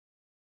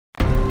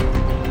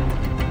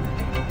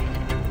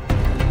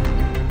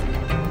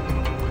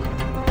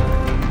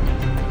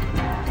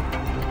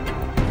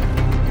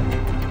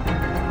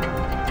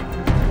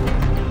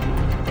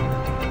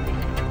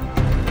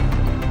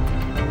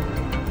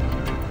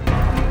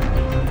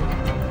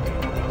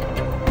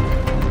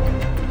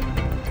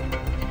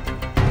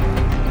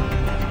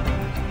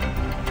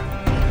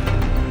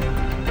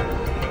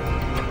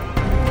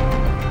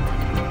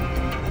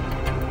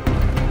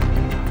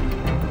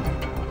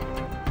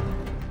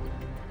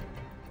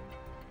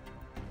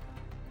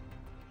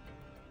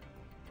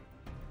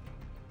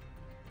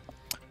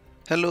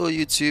Hello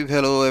YouTube,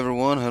 hello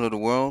everyone, hello the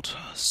world.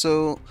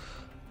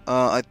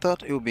 I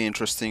thought it would be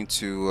interesting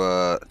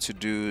to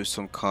do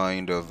some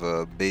kind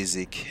of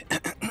basic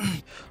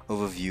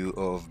overview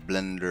of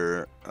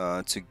Blender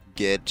to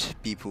get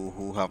people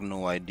who have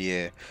no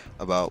idea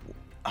about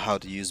how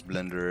to use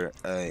Blender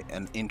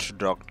an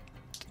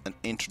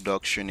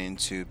introduction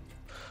into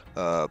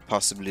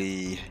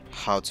possibly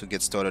how to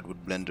get started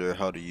with Blender,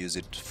 how to use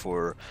it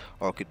for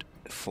archit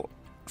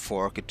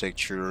for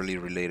architecturally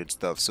related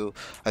stuff. So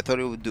I thought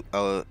it would it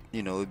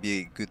would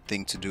be a good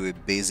thing to do a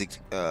basic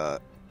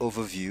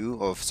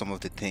overview of some of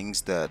the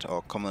things that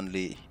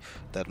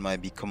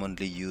might be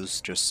commonly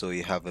used, just so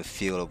you have a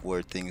feel of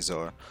where things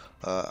are.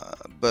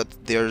 But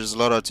there's a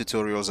lot of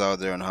tutorials out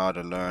there on how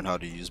to learn how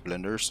to use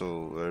Blender,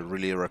 so I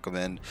really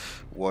recommend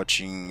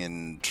watching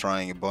and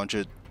trying a bunch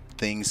of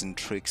things and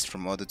tricks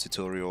from other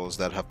tutorials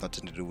that have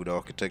nothing to do with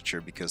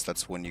architecture, because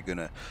that's when you're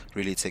gonna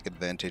really take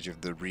advantage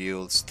of the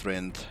real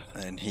strength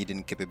and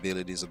hidden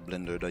capabilities of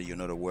Blender that you're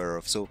not aware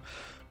of. So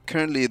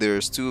currently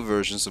there's two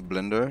versions of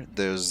Blender.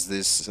 There's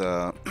this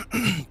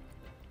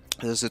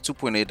there's a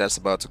 2.8 that's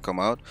about to come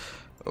out,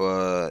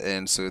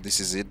 and so this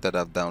is it that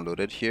I've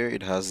downloaded here.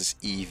 It has this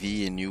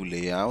EV, a new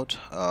layout,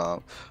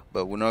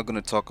 but we're not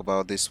going to talk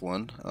about this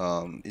one.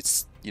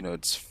 It's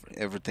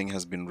everything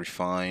has been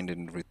refined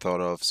and rethought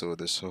of, so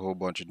there's a whole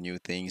bunch of new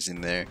things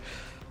in there.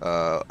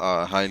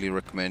 I highly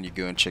recommend you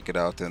go and check it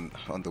out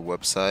on the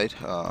website.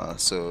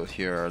 So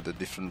here are the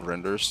different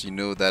renders. You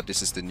know that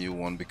this is the new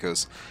one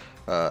because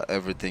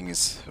everything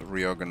is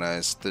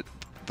reorganized.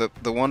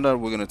 The one that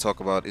we're going to talk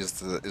about is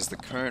the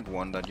current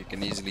one that you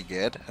can easily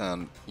get,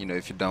 and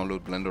if you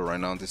download Blender right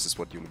now, this is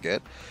what you'll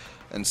get.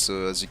 And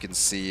so as you can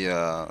see,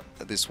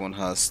 this one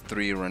has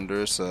three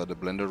renders: the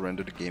Blender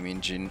render, the game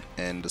engine,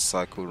 and the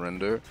cycle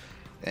render.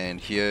 And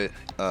here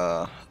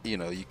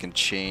you can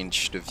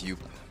change the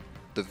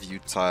view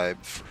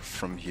type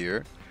from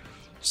here.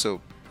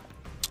 So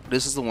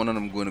this is the one that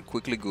I'm going to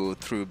quickly go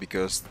through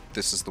because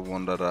this is the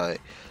one that I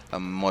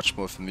am much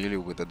more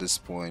familiar with at this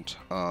point.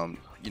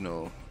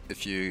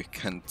 If you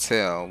can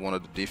tell, one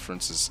of the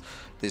differences,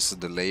 this is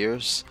the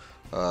layers,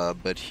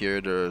 but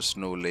here there's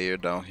no layer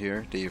down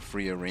here. They've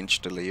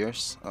rearranged the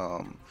layers.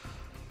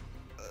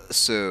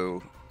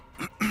 So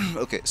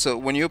okay, so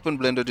when you open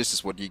Blender, this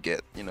is what you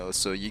get.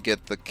 So you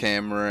get the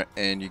camera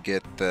and you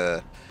get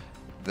the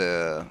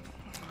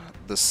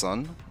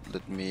sun.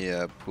 Let me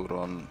put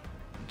on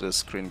the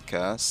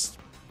screencast.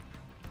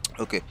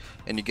 Okay,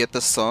 and you get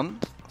the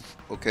sun.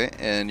 Okay,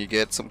 and you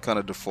get some kind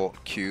of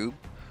default cube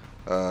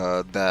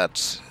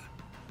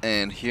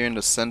and here in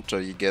the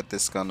center you get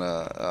this kind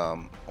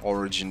of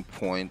origin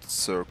point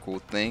circle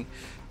thing.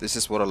 This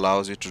is what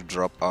allows you to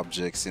drop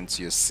objects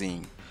into your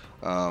scene.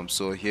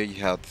 So here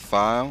you have the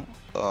file.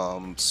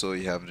 So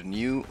you have the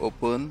new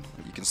open.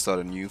 You can start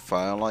a new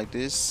file like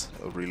this,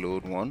 a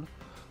reload one.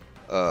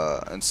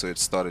 And so it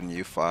started a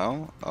new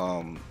file.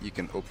 You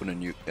can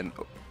open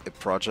a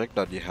project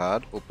that you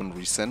had, open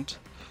recent,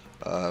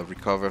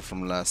 recover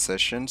from last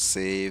session,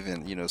 save,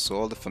 and so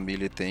all the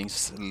familiar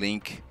things.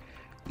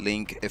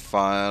 Link a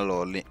file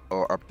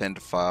or append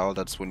a file.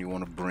 That's when you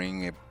want to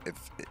bring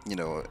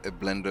a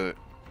Blender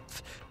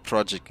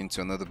project into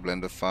another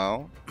Blender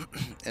file.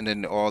 And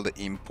then all the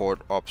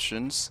import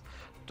options,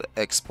 the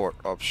export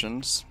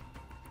options,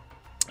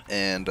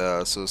 and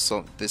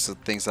so this is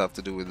things that have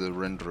to do with the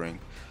rendering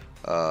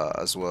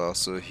as well.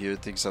 So here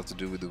things have to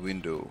do with the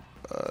window,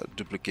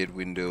 duplicate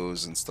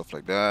windows and stuff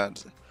like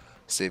that.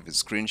 Save a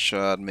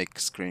screenshot, make a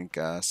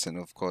screencast, and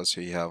of course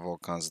here you have all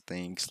kinds of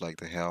things like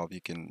the help. You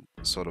can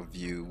sort of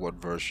view what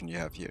version you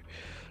have here.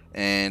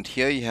 And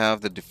here you have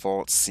the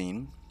default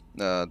scene.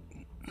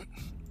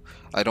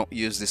 I don't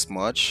use this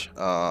much,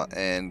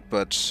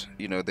 but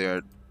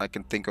I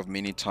can think of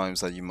many times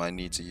that you might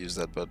need to use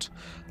that, but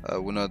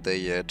we're not there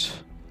yet.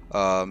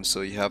 So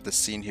you have the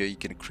scene here. You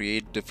can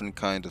create different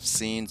kind of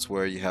scenes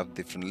where you have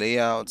different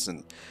layouts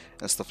and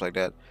stuff like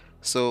that.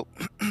 So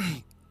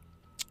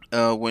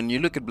when you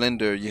look at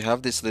Blender, you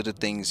have these little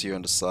things here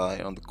on the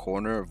side, on the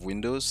corner of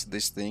windows.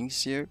 These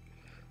things here,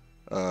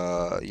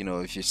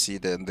 if you see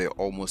them, they're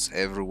almost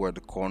everywhere,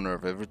 the corner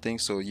of everything.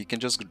 So you can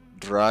just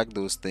drag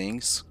those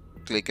things,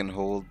 click and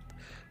hold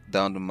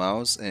down the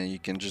mouse, and you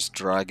can just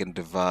drag and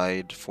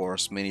divide for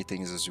as many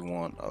things as you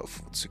want,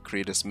 to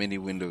create as many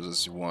windows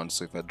as you want.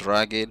 So if I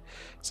drag it,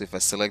 so if I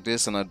select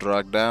this and I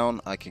drag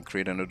down, I can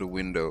create another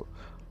window,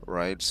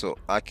 right? So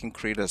I can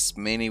create as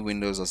many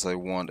windows as I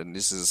want, and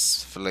this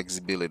is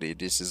flexibility.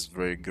 This is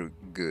very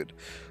good.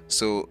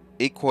 So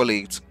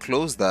equally, to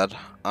close that,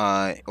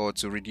 or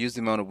to reduce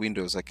the amount of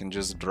windows, I can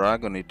just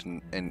drag on it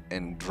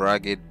and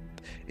drag it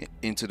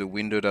into the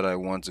window that I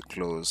want to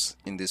close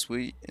in this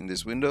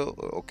window.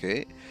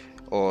 Okay,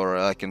 or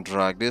I can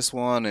drag this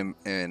one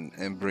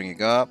and bring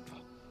it up.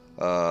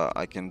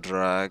 I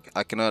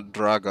cannot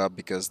drag up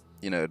because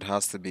it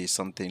has to be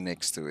something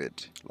next to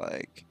it.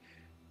 Like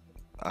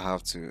I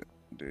have to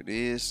do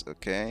this,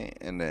 okay,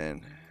 and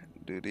then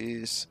do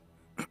this.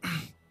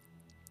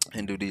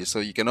 and do this. So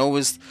you can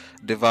always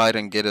divide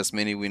and get as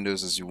many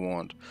windows as you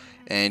want.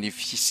 And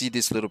if you see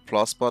this little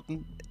plus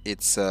button,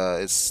 it's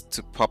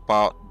to pop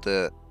out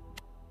the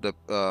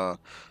uh,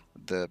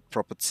 the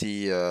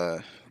property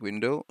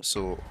window.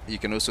 So you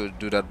can also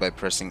do that by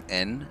pressing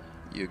N.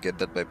 You get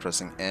that by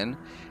pressing N.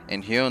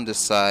 And here on the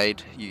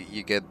side,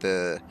 you get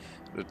the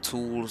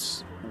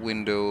tools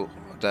window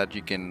that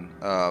you can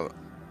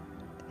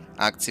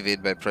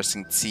activate by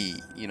pressing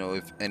T.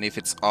 If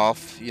it's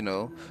off,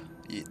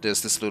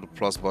 there's this little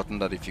plus button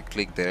that if you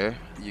click there,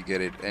 you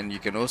get it. And you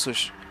can also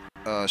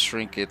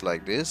shrink it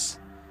like this,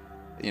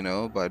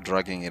 by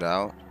dragging it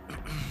out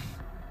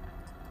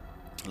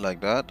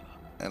like that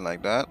and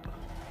like that.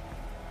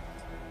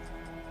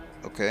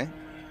 Okay.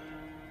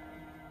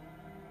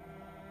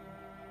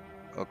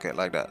 Okay,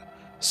 like that.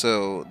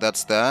 So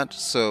that's that.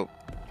 So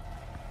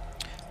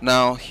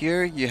now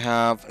here you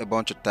have a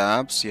bunch of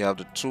tabs. You have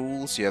the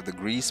tools, you have the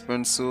grease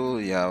pencil,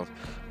 you have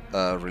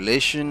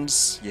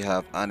relations, you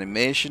have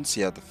animations,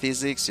 you have the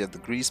physics, you have the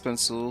grease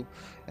pencil,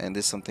 and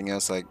there's something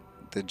else like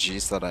the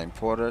G's that I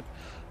imported.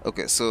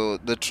 Okay, so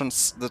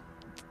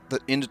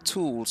in the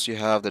tools you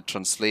have the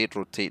translate,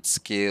 rotate,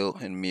 scale,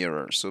 and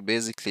mirror. So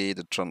basically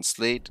the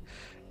translate,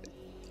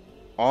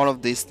 all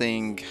of these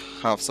things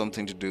have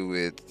something to do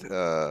with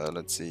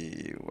let's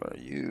see, where are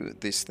you,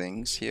 these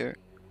things here.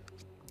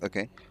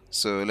 Okay,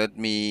 so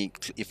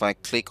if I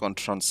click on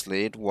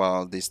translate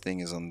while this thing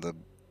is on the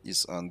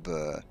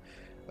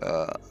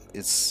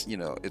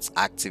it's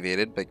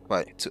activated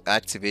to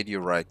activate, you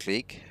right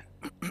click.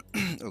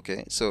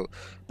 Okay, so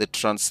the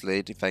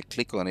translate, if I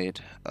click on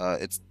it,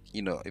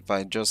 if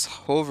I just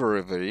hover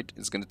over it,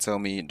 it's going to tell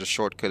me the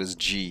shortcut is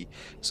G.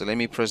 So let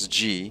me press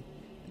G.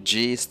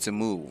 G is to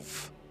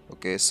move.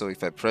 Okay, so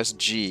if I press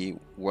G,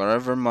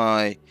 wherever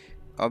my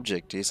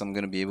object is, I'm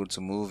going to be able to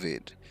move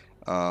it.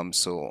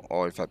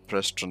 Or if I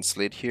press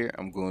translate here,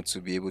 I'm going to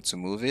be able to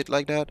move it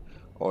like that.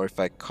 Or if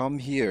I come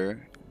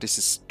here, this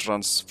is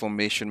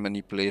transformation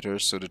manipulator,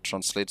 so the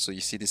translate, so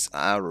you see these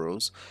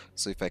arrows.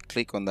 So if I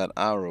click on that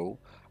arrow,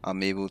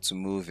 I'm able to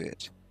move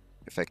it.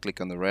 If I click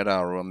on the red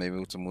arrow, I'm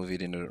able to move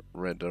it in the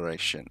red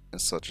direction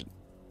and such.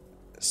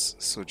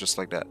 So just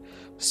like that.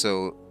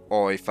 So,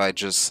 or if I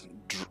just,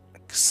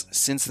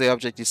 since the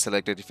object is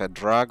selected, if I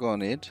drag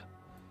on it,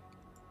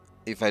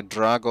 with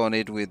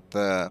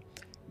the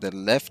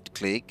left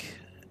click,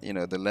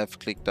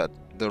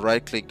 the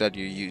right click that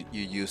you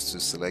use to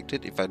select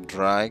it. If I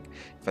drag,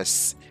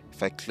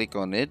 if I click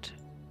on it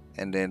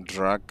and then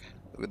drag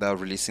without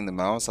releasing the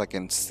mouse, I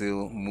can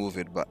still move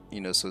it. But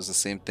so it's the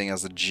same thing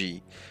as the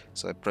G.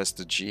 So I press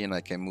the G and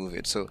I can move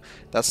it. So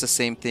that's the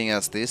same thing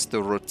as this.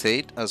 The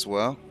rotate as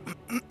well,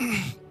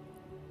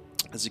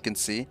 as you can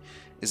see,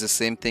 is the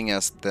same thing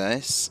as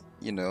this.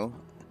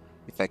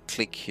 If I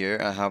click here,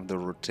 I have the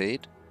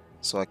rotate,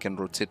 so I can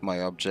rotate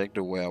my object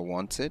the way I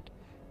want it.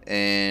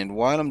 And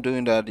while I'm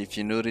doing that, if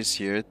you notice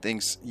here,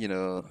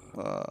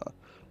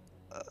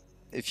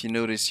 if you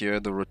notice here,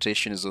 the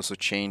rotation is also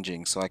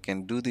changing. So I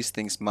can do these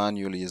things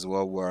manually as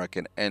well, where I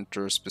can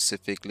enter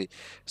specific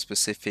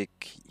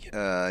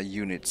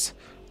units.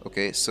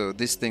 Okay, so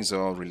these things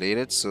are all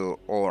related. So,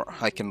 or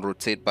I can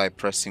rotate by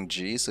pressing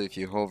G. So if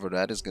you hover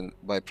that, is going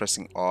by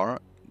pressing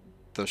R.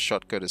 The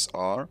shortcut is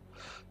R.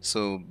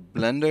 So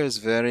Blender is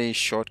very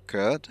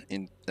shortcut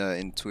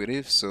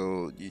intuitive.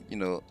 So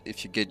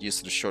if you get used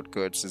to the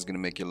shortcuts, it's gonna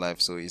make your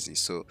life so easy.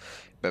 So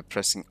by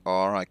pressing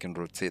R, I can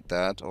rotate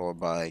that, or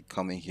by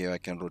coming here, I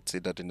can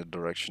rotate that in the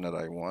direction that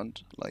I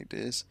want, like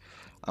this.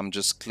 I'm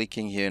just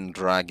clicking here and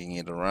dragging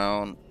it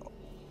around,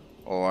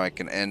 or I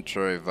can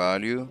enter a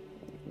value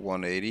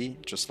 180,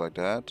 just like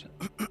that.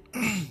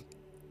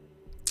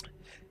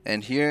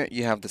 And here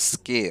you have the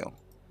scale.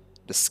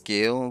 The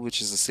scale, which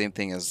is the same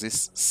thing as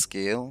this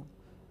scale.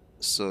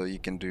 So you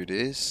can do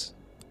this.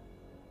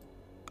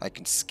 I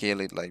can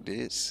scale it like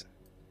this.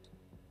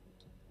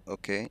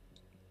 Okay.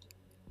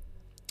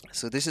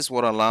 So this is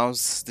what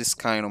allows this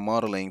kind of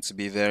modeling to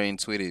be very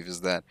intuitive,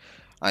 is that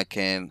I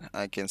can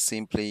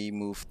simply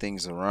move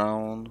things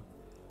around.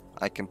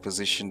 I can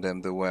position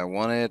them the way I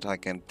want it. I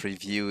can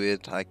preview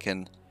it. I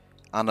can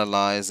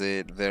analyze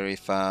it very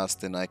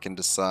fast, and I can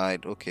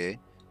decide, okay,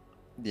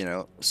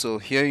 so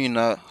here you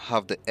now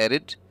have the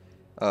edit.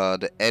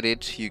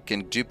 You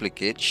can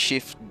duplicate,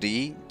 shift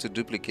D to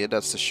duplicate.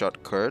 That's the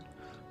shortcut.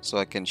 So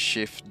I can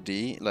shift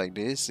D like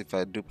this if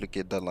I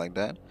duplicate that like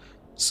that.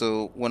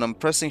 So when I'm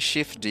pressing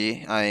shift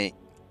D,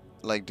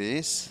 like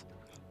this,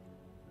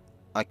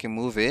 I can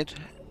move it.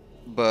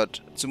 But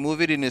to move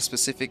it in a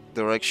specific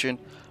direction,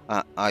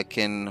 I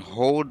can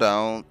hold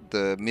down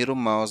the middle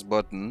mouse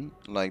button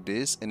like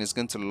this, and it's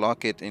going to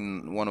lock it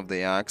in one of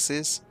the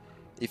axes.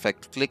 If I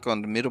click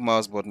on the middle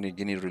mouse button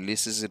again, it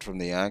releases it from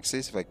the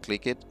axis. If I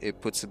click it,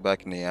 it puts it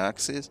back in the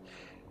axis.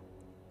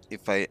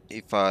 If I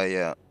if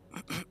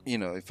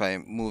I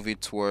move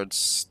it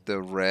towards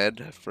the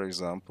red, for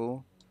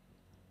example,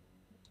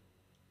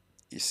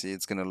 you see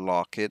it's gonna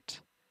lock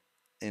it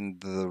in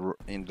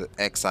the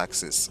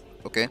x-axis.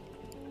 Okay,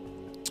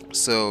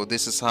 so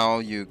this is how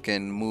you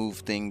can move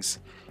things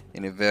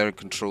in a very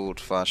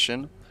controlled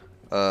fashion.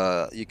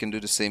 You can do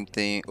the same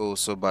thing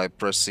also by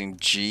pressing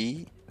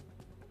G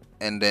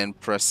and then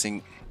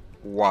pressing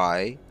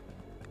Y.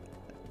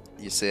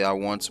 You say I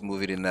want to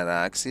move it in that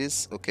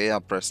axis. Okay, I'll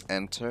press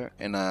enter,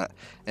 and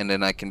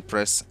then I can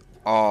press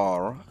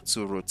R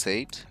to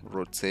rotate.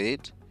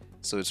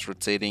 So it's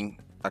rotating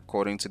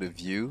according to the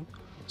view.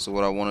 So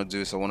what I want to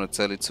do is I want to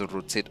tell it to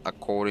rotate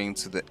according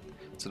to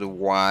the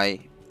Y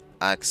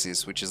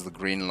axis, which is the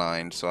green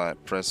line. So I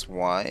press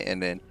Y,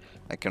 and then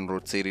I can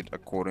rotate it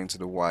according to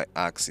the Y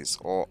axis,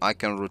 or I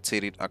can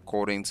rotate it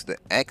according to the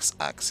X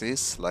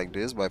axis like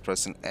this by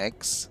pressing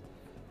X,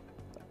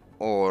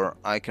 or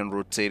I can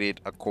rotate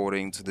it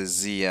according to the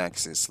Z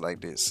axis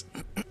like this.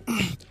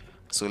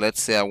 So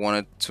let's say I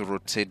wanted to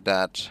rotate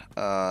that.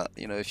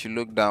 You know, if you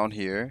look down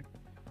here,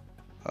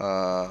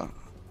 uh,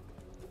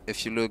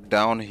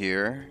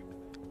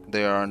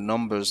 there are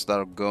numbers that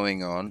are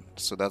going on.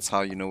 So that's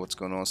how you know what's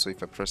going on. So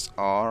if I press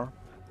R,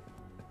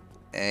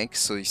 X,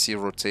 so you see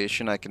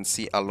rotation, I can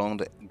see along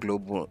the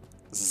global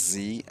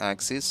Z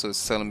axis. So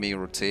it's telling me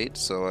rotate.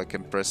 So I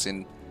can press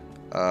in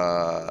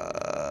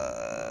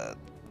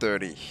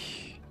 30,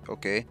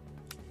 okay,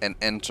 and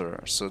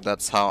enter. So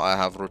that's how I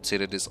have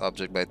rotated this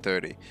object by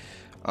 30.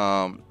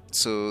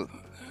 So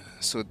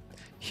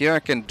here I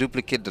can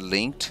duplicate the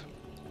linked.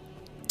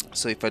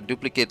 So if I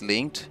duplicate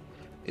linked,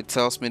 it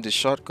tells me the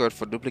shortcut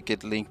for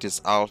duplicate linked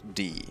is Alt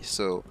D.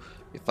 So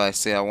if I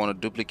say I want to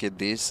duplicate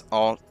this,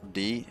 Alt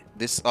D,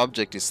 this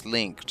object is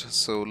linked.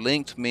 So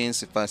linked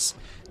means if I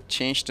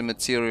change the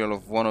material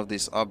of one of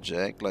these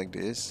objects like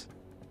this,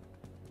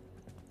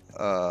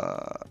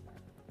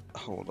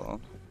 hold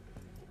on,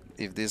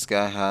 if this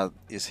guy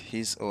is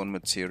his own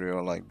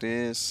material like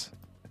this,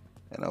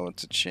 and I want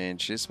to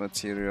change his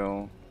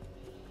material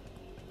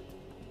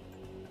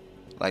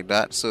like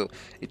that, so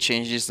it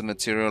changes the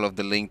material of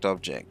the linked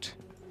object,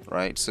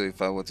 right? So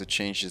if I were to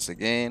change this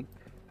again,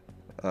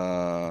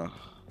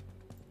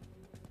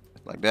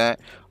 like that,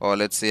 or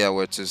let's say I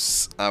were to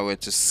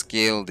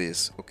scale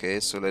this, okay,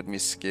 so let me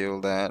scale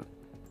that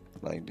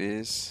like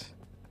this.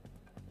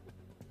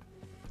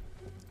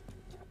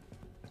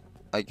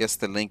 I guess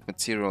the link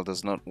material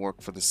does not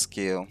work for the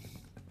scale.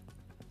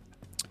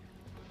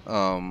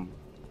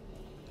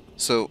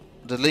 So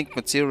the link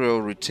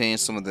material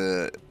retains some of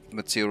the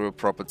material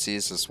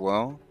properties as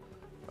well.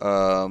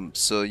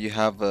 So you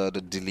have the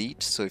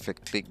delete. So if I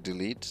click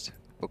delete,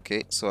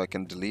 okay, so I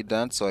can delete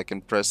that. So I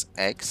can press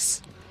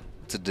X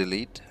to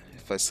delete.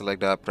 If I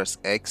select that, press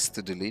X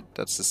to delete.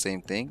 That's the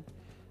same thing.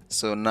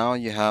 So now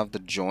you have the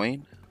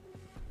join,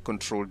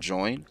 control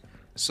join.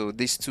 So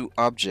these two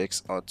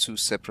objects are two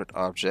separate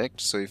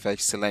objects. So if I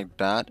select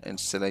that and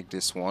select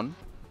this one,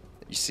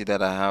 you see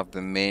that I have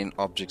the main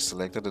object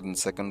selected and the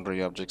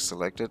secondary object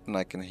selected, and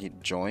I can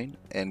hit join,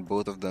 and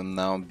both of them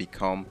now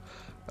become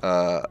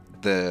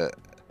the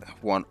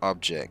one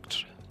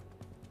object.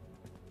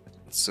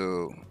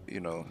 So you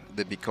know,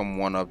 they become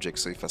one object.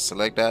 So if I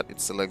select that, it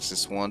selects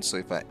this one. So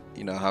if I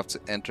have to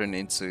enter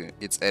into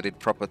its edit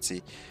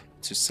property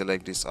to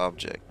select this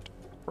object,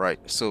 right?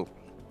 So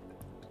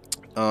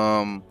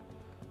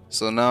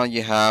so now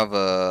you have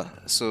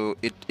so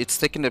it's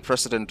taking the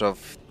precedent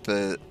of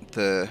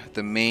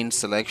the main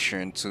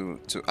selection to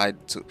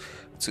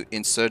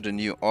insert a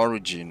new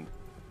origin.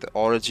 The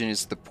origin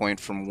is the point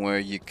from where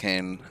you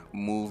can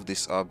move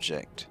this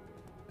object.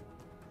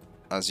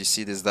 As you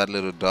see, there's that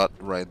little dot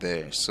right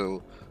there.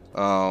 So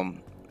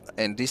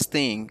and this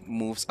thing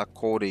moves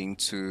according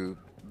to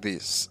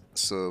this.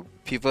 So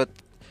pivot,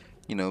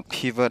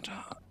 pivot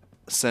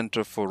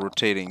center for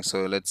rotating.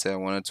 So let's say I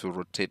wanted to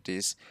rotate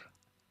this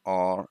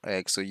or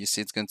X, so you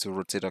see it's going to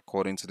rotate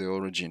according to the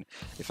origin.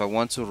 If I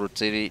want to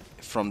rotate it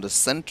from the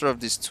center of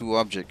these two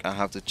objects, I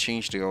have to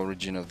change the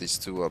origin of these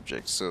two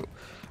objects. So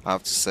I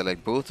have to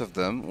select both of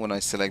them. When I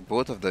select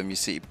both of them, you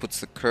see it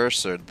puts the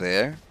cursor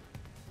there.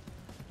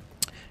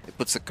 It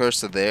puts the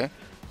cursor there,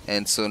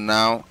 and so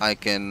now I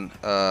can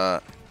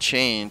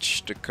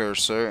change the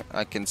cursor.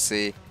 I can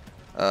say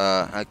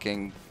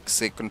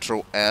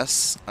Control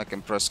S. I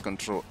can press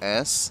Control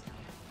S,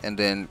 and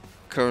then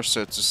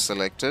cursor to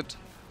selected.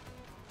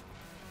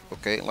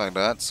 Okay, like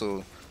that.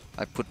 So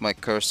I put my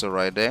cursor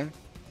right there,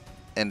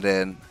 and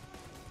then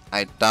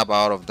I tab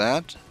out of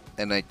that,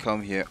 and I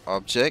come here,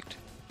 object,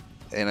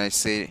 and I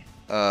say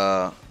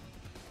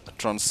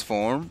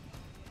transform,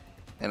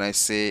 and I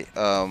say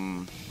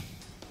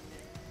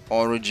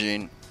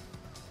origin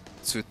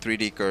to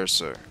 3D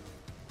cursor,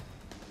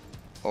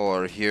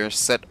 or here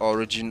set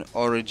origin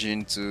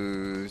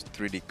to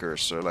 3D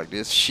cursor, like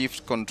this.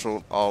 Shift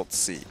Control Alt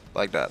C,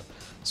 like that.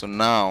 So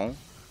now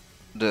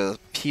the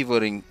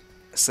pivoting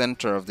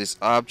center of this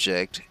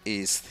object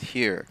is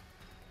here.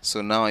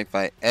 So now if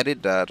I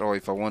edit that, or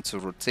if I want to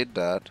rotate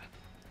that,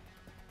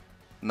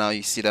 now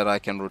you see that I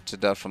can rotate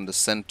that from the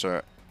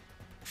center,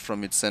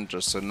 from its center.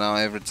 So now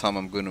every time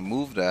I'm going to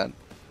move that,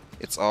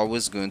 it's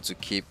always going to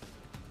keep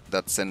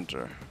that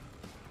center.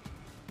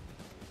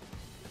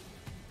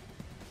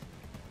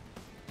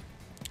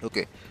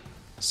 Okay,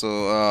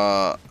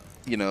 so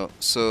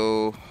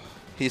so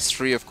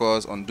history, of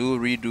course, undo,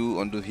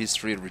 redo, undo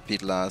history,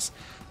 repeat last.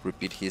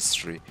 repeat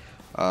history.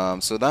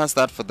 So that's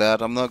that for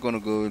that. I'm not going to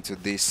go into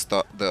the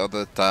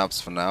other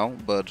tabs for now,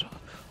 but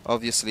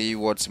obviously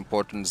what's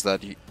important is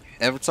that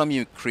every time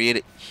you create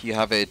it, you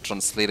have a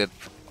translated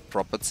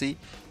property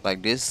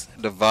like this.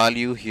 The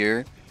value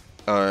here,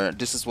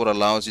 this is what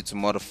allows you to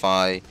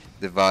modify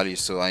the value.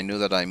 So I know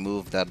that I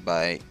moved that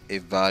by a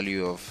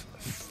value of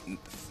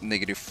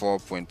negative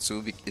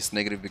 4.2. It's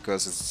negative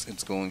because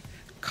it's going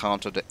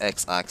counter the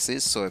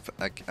x-axis. So if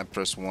I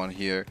press 1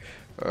 here,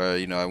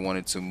 I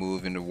wanted to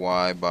move in the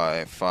y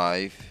by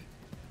 5,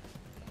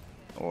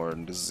 or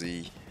in the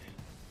z.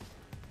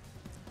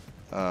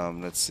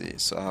 Let's see,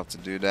 so I have to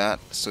do that.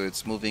 So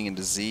it's moving in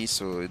the z,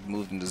 so it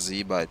moved in the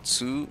z by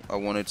 2. I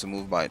want it to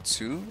move by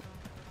 2.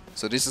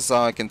 So this is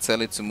how I can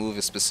tell it to move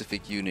a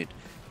specific unit.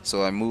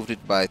 So I moved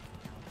it by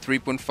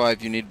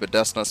 3.5 unit, but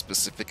that's not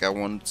specific. I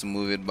wanted to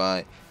move it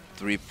by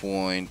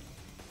 3.8,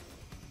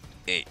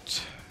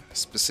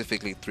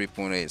 specifically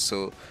 3.8.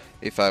 So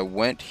if I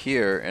went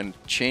here and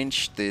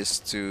changed this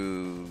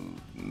to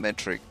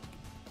metric,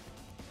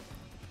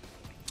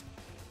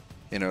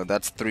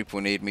 that's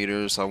 3.8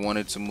 meters. I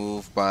wanted to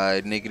move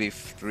by negative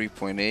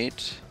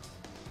 3.8,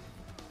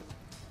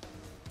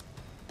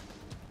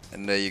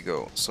 and there you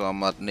go. So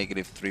I'm at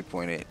negative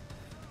 3.8.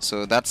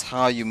 So that's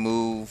how you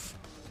move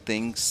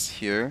things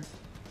here.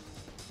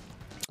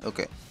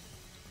 Okay,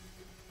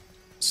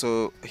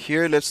 so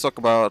here let's talk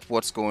about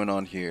what's going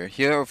on here.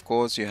 Here, of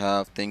course, you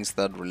have things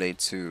that relate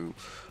to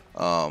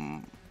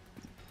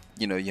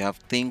you have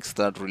things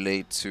that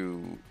relate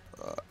to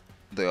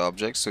the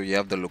object. So you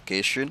have the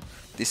location.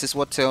 This is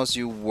what tells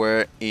you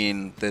where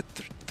in the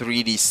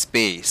 3D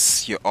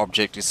space your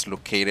object is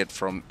located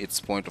from its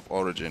point of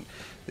origin.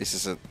 This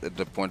is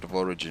the point of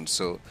origin.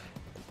 So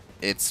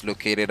it's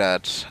located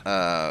at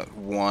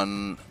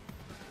 1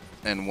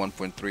 and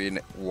 1.3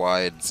 and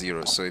y at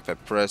 0. So if I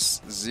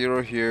press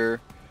 0 here,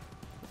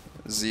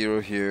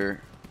 0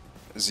 here,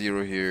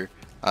 0 here,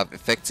 I've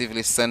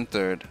effectively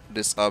centered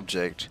this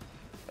object's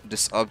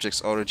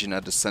origin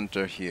at the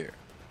center here.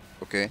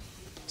 Okay,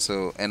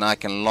 so, and I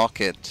can lock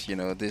it.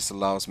 This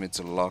allows me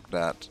to lock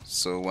that.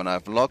 So when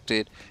I've locked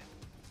it,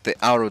 the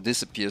arrow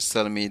disappears,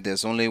 telling me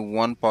there's only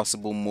one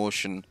possible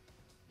motion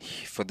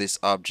for this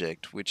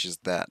object, which is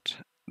that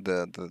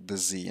the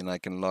Z, and I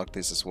can lock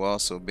this as well.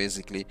 So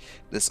basically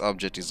this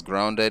object is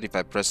grounded. If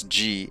I press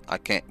G, I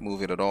can't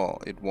move it at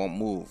all. It won't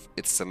move.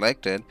 It's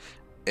selected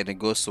and it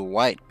goes to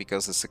white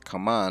because it's a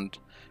command,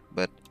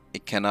 but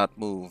it cannot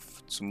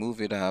move. To move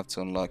it, I have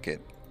to unlock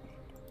it.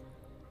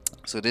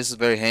 So this is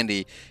very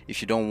handy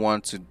if you don't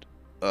want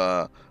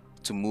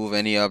to move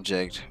any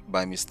object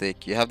by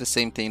mistake. You have the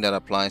same thing that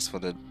applies for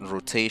the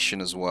rotation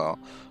as well.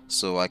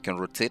 So I can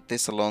rotate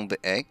this along the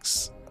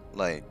X,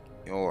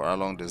 or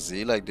along the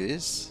Z like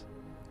this,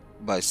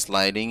 by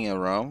sliding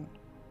around,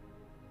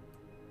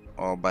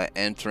 or by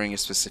entering a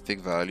specific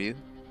value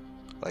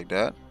like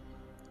that,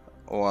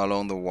 or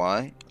along the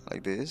Y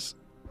like this.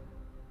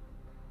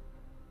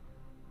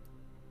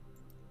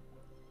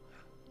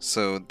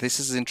 So this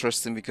is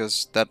interesting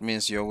because that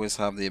means you always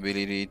have the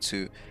ability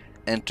to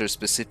enter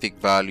specific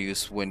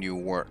values when you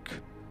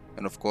work,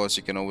 and of course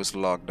you can always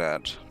log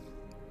that.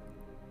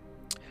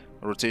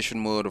 Rotation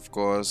mode, of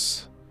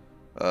course,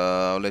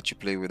 I'll let you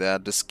play with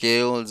that. The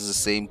scale is the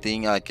same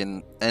thing. I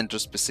can enter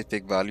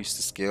specific values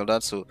to scale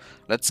that. So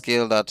let's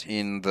scale that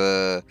in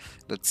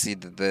let's see,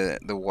 the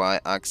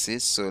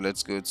y-axis. So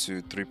let's go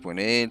to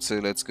 3.8. So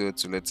let's go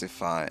to, let's say,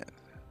 5.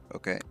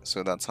 Okay,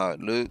 so that's how it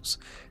looks.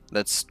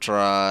 Let's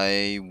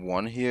try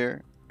 1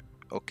 here.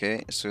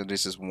 Okay, so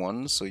this is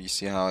 1. So you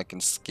see how I can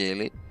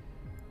scale it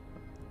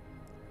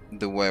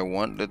the way I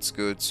want. Let's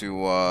go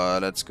to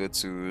let's go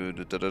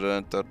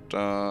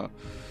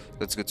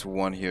to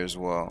 1 here as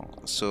well.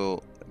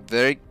 So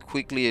very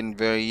quickly and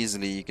very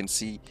easily you can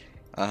see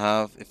I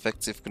have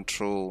effective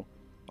control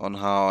on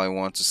how I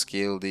want to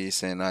scale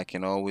this, and I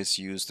can always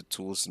use the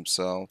tools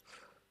themselves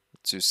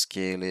to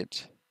scale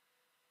it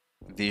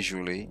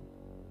visually.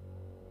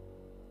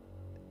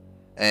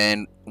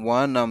 And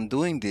when I'm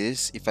doing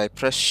this, if I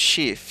press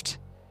shift,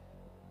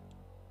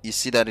 you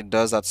see that it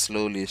does that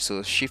slowly.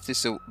 So shift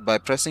is by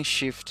pressing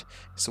shift,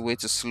 it's a way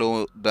to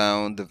slow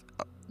down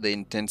the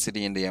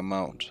intensity and the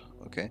amount.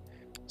 Okay,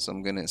 so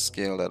I'm gonna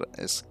scale that,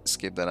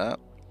 escape that out.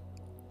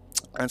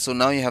 And so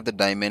now you have the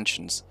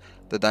dimensions.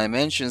 The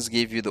dimensions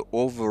give you the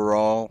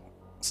overall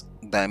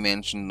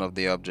dimension of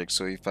the object.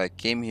 So if I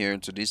came here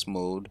into this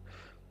mode,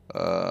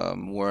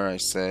 where I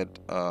said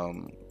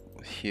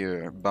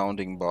here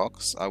bounding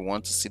box, I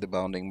want to see the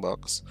bounding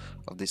box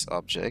of this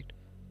object.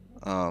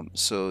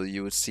 So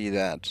you would see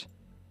that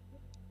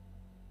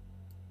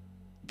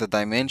the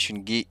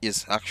dimension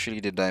is actually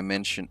the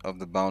dimension of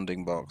the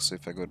bounding box. So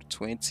if I go to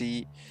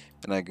 20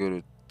 and I go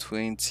to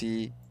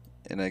 20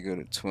 and I go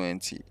to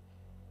 20,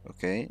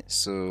 okay,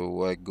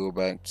 so I go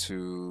back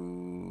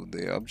to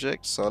the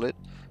object solid.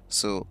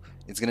 So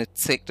it's gonna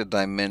take the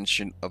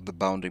dimension of the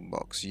bounding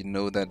box. You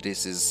know that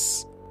this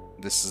is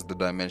the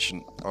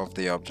dimension of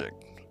the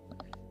object.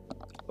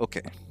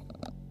 Okay,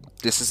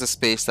 this is the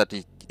space that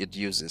it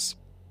uses.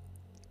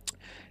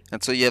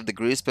 And so you have the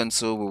grease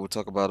pencil. We will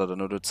talk about it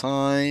another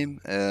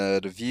time.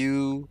 The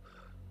view.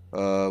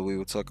 We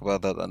will talk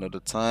about that another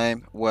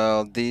time.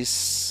 Well,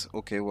 this,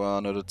 okay, well,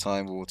 another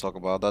time we will talk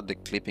about that. The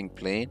clipping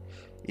plane.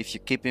 If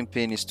your clipping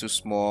plane is too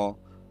small,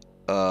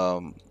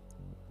 um,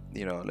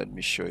 let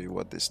me show you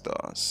what this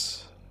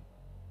does.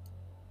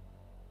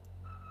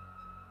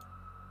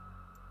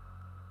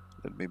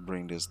 Let me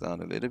bring this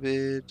down a little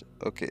bit.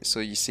 Okay, so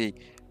you see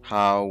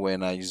how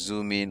when I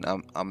zoom in,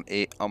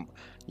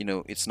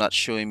 it's not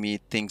showing me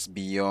things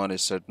beyond a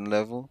certain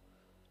level.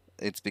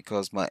 It's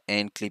because my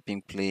end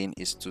clipping plane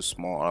is too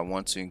small. I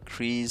want to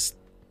increase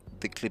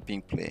the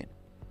clipping plane.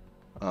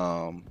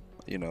 Um,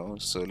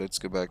 so let's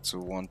go back to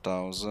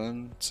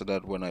 1000 so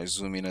that when I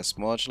zoom in as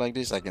much like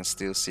this, I can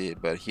still see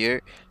it. But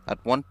here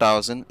at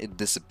 1000, it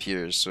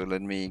disappears. So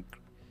let me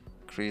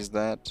increase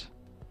that.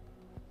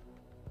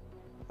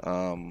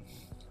 Um,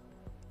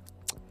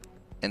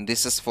 and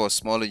this is for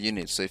smaller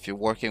units. So if you're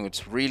working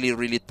with really,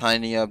 really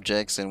tiny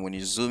objects and when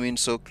you zoom in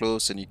so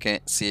close and you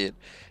can't see it,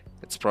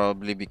 it's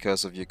probably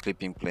because of your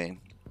clipping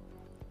plane.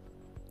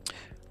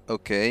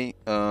 Okay,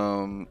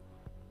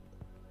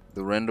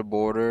 the render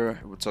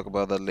border, we'll talk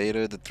about that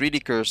later. The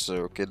 3D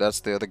cursor, okay, that's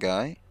the other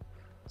guy.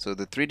 So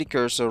the 3D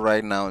cursor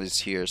right now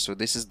is here. So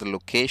this is the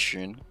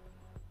location.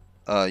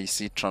 You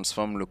see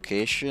transform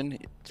location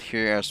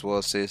here as well.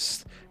 It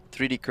says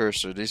 3D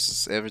cursor. This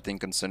is everything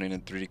concerning the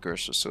 3D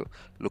cursor. So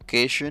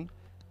location,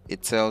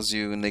 it tells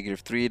you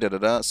 -3 da da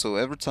da. So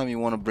every time you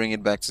want to bring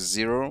it back to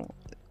 0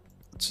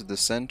 to the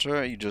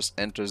center, you just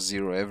enter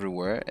 0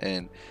 everywhere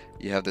and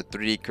you have the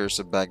 3D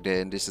cursor back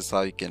there. And this is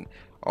how you can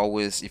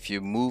always, if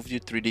you move your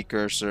 3D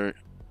cursor,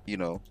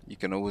 you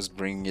can always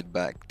bring it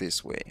back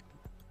this way.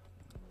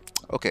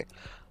 Okay,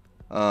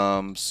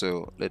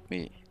 so let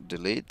me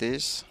delete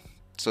this.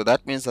 So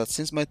that means that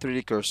since my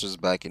 3D cursor is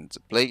back into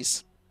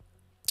place,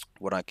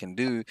 what I can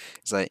do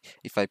is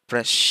if I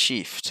press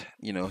shift,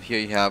 here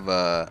you have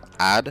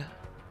add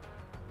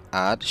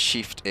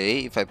shift A.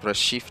 If I press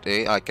shift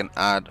A, I can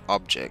add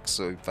objects.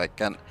 So if I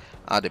can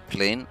add a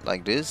plane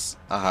like this,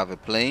 I have a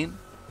plane.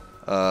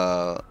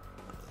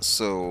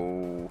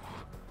 So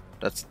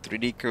that's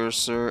 3D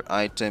cursor,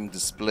 item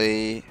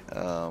display.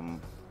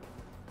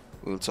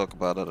 We'll talk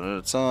about that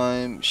another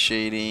time.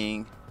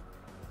 Shading,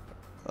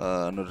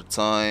 another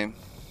time.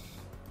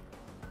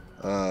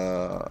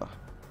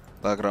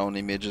 Background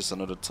images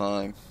another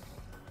time.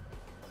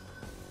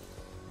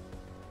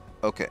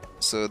 Okay,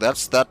 so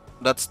that's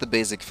the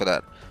basic for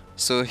that.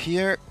 So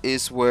here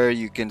is where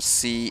you can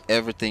see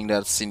everything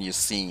that's in your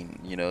scene,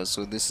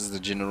 so this is the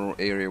general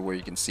area where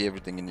you can see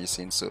everything in your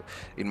scene. So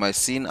in my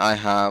scene I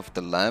have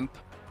the lamp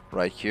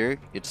right here.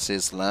 It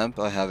says lamp.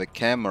 I have a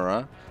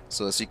camera.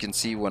 So as you can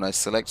see, when I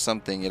select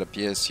something, it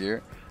appears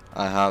here.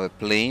 I have a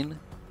plane.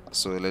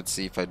 So let's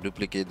see if I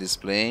duplicate this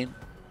plane,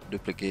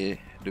 duplicate,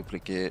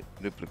 duplicate,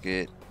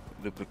 duplicate,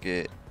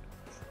 duplicate,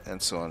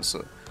 and so on.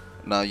 So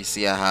now you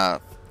see I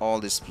have all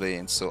these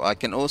planes. So I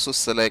can also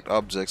select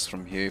objects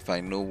from here if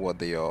I know what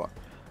they are.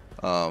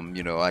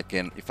 I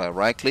can, if I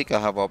right click, I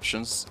have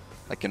options.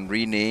 I can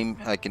rename,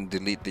 I can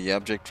delete the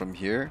object from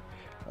here.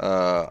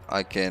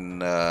 I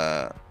can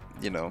I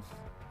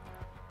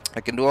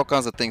can do all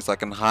kinds of things. I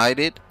can hide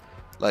it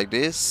like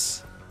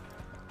this.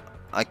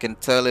 I can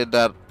tell it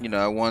that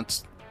I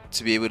want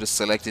to be able to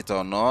select it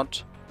or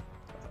not,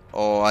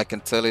 or I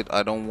can tell it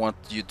I don't want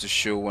you to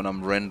show when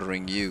I'm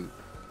rendering you.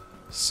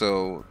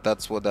 So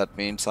that's what that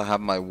means. I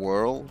have my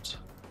world,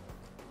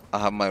 I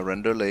have my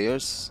render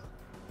layers.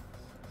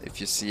 If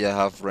you see, I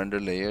have render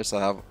layers. I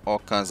have all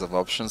kinds of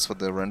options for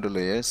the render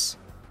layers.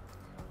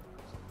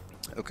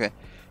 Okay,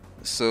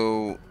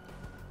 so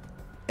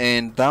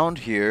and down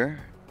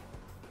here,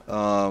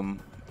 I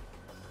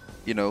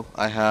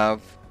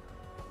have,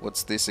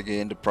 what's this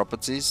again, the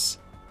properties.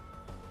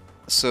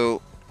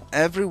 So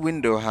every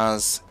window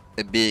has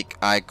a big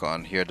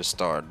icon here to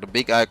start. The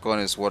big icon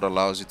is what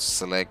allows you to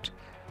select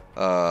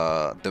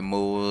the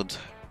mode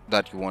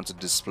that you want to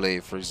display.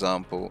 For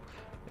example,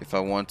 if I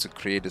want to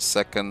create a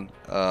second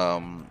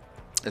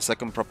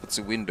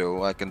property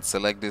window, I can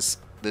select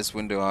this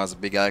window has a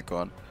big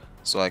icon.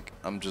 So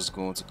I'm just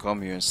going to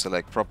come here and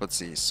select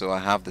properties. So I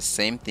have the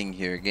same thing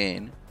here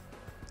again,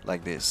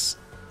 like this.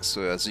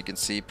 So as you can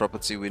see,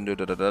 property window,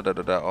 da da da da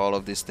da da, all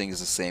of these things is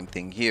the same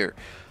thing here.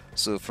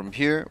 So from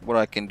here, what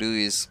I can do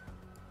is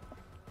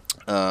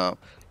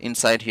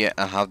inside here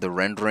I have the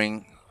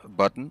rendering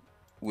button,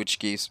 which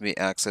gives me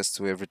access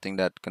to everything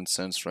that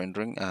concerns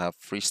rendering. I have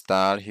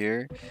freestyle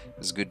here.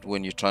 It's good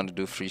when you're trying to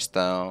do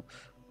freestyle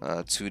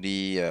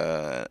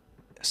 2D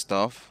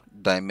stuff,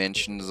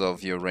 dimensions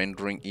of your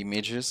rendering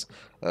images,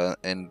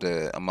 and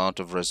the amount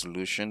of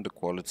resolution, the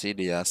quality,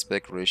 the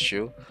aspect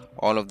ratio.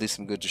 All of this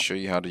I'm going to show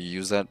you how to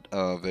use that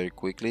very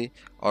quickly.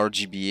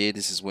 RGBA,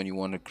 this is when you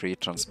want to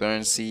create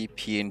transparency.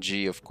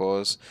 PNG, of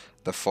course,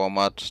 the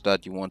format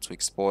that you want to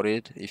export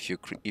it.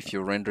 If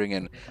you're rendering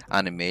an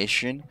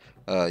animation,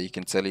 you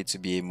can tell it to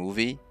be a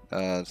movie.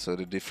 So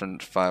the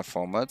different file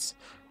formats.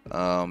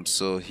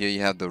 So here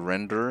you have the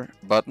render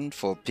button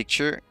for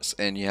pictures,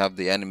 and you have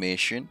the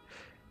animation.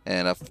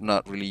 and I've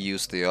not really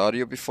used the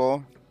audio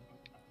before.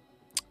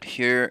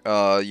 Here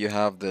you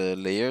have the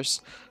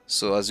layers.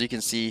 So as you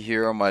can see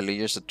here, all my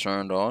layers are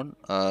turned on.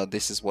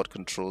 This is what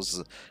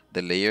controls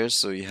the layers.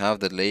 So you have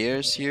the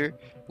layers here,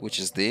 which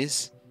is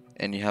this,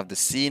 and you have the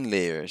scene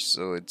layers.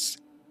 So it's,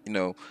 you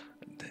know,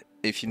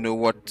 if you know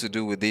what to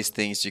do with these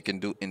things, you can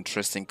do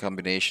interesting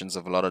combinations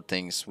of a lot of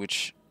things,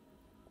 which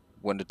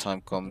when the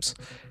time comes,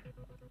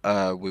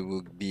 we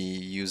will be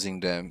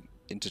using them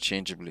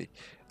interchangeably.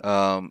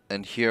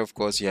 And here, of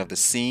course, you have the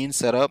scene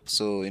set up.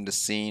 So in the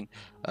scene,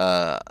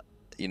 uh,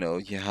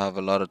 you have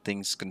a lot of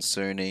things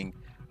concerning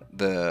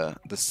the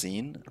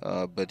scene.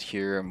 But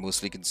here, I'm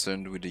mostly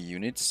concerned with the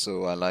units.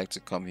 So I like to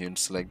come here and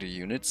select the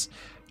units.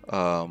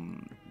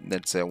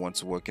 Let's say I want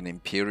to work in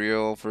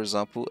imperial, for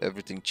example.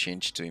 Everything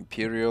changed to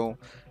imperial.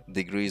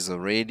 Degrees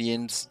of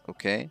radians.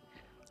 Okay.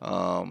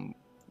 Um,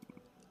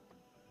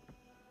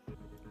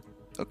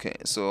 Okay,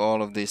 so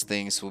all of these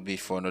things will be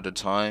for another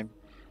time.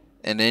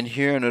 And then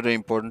here another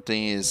important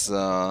thing is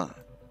the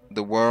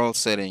world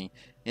setting.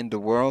 In the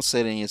world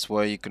setting is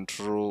where you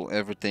control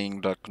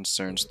everything that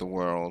concerns the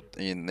world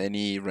in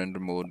any render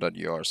mode that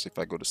you are. So if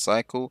I go to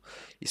cycle,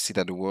 you see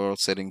that the world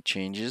setting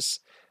changes.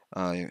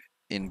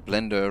 In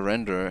Blender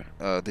render,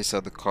 these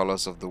are the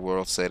colors of the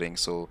world setting.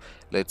 So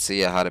let's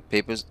say I had a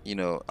paper,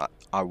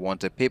 I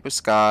want a paper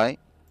sky.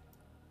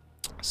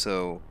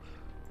 So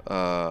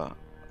uh,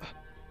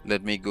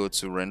 let me go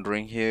to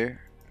rendering here,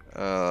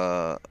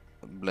 uh,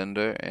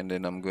 Blender, and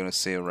then I'm gonna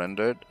say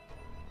rendered.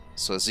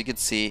 So as you can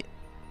see,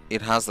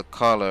 it has the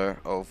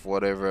color of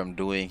whatever I'm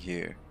doing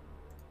here.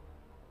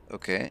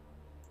 Okay.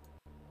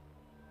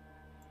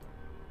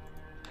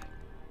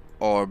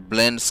 Or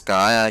blend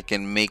sky, I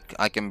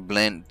can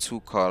blend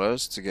two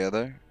colors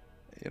together,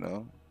 you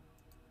know,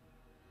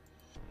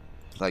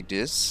 like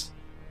this.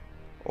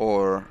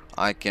 Or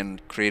I can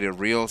create a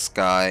real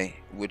sky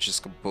which is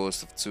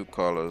composed of two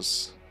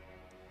colors.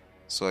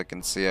 So I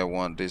can say I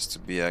want this to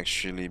be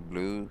actually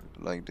blue,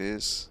 like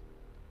this,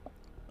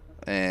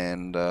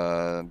 and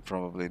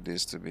probably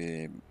this to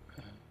be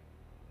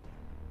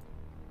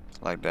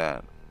like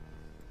that.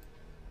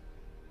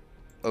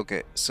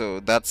 Okay, so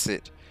that's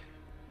it.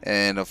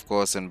 And of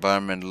course,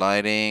 environment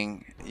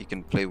lighting, you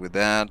can play with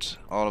that.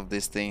 All of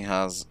this thing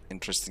has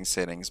interesting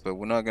settings, but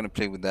we're not going to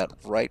play with that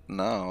right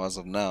now, as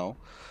of now.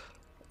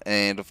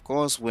 And of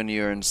course, when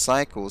you're in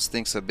cycles,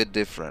 things are a bit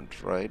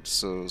different, right?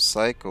 So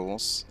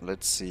cycles,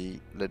 let's see,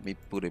 let me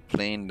put a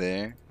plane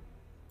there.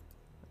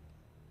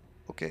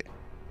 Okay,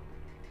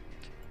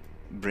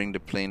 bring the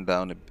plane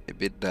down a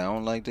bit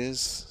down like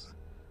this.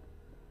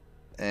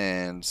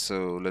 And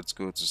so let's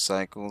go to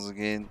cycles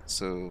again.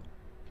 So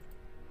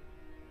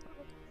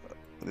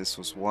this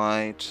was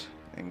white,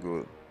 and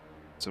go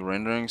to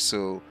rendering.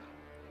 So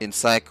in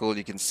cycle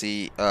you can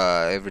see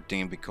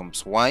everything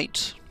becomes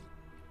white.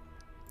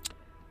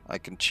 I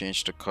can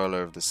change the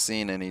color of the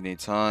scene at any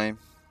time,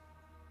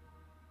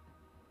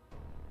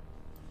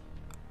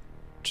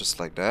 just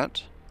like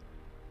that.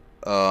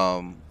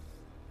 um,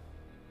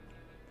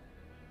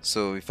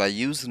 so if I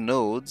use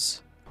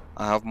nodes,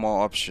 I have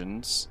more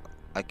options.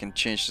 I can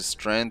change the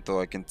strength,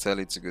 or I can tell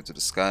it to go to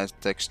the sky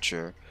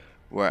texture,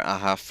 where I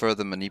have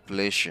further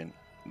manipulation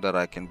that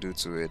I can do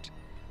to it.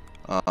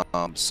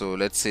 So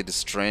let's say the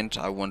strength,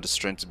 I want the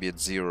strength to be at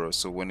 0.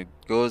 So when it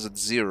goes at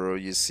 0,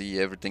 you see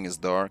everything is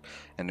dark,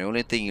 and the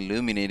only thing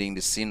illuminating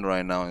the scene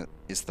right now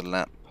is the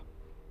lamp,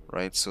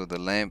 right? So the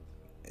lamp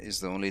is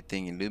the only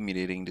thing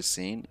illuminating the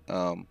scene.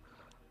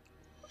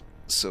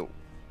 So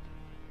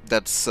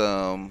that's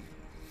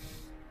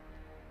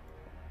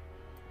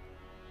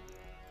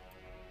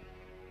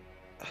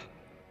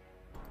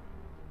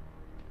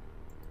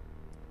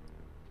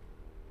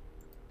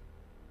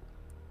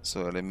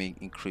so let me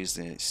increase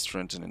the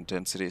strength and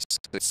intensity, so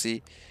let's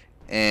see,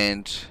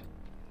 and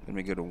let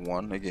me go to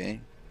 1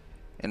 again,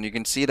 and you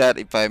can see that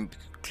if I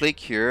click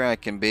here, I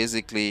can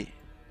basically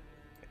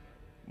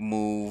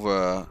move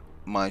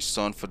my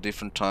sun for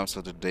different times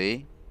of the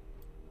day,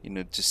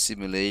 to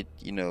simulate,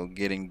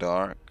 getting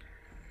dark.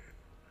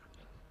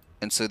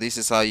 And so this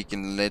is how you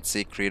can, let's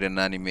say, create an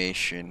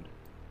animation.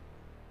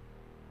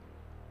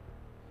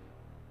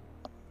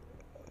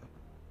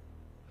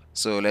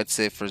 So let's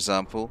say, for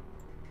example,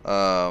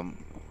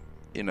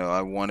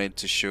 I wanted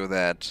to show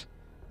that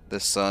the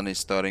sun is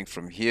starting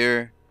from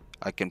here.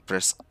 I can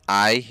press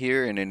I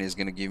here, and then it's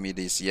gonna give me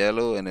this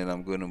yellow, and then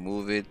I'm gonna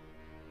move it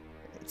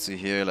to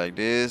here like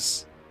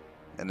this,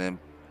 and then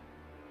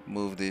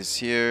move this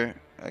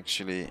here,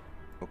 actually,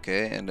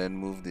 okay, and then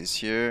move this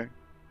here,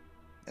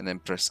 and then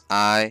press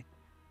I,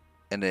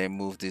 and then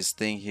move this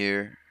thing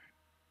here,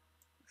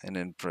 and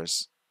then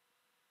press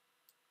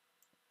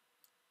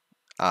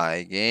I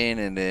again,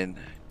 and then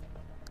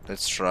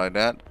let's try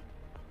that.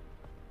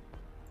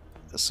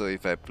 So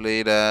if I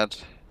play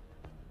that,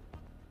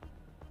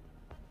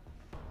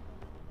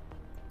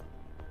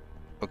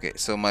 okay,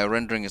 so my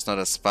rendering is not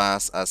as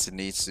fast as it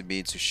needs to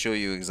be to show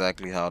you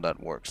exactly how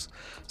that works.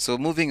 So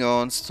moving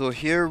on, so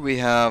here we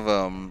have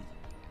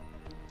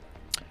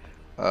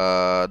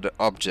the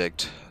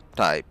object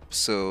type.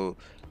 So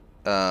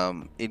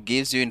it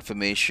gives you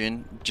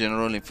information,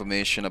 general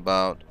information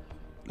about,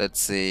 let's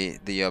say,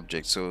 the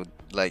object. So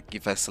like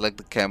if I select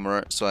the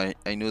camera, so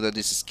I know that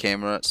this is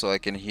camera, so I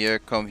can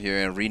come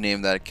here and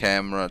rename that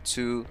camera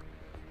to,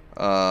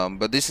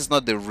 but this is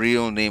not the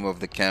real name of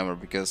the camera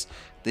because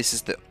this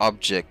is the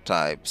object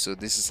type. So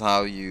this is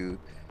how you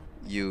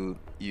you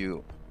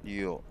you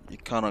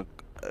kind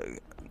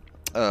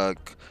of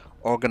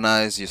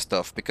organize your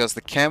stuff, because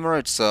the camera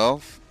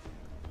itself,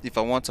 if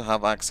I want to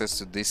have access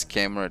to this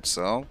camera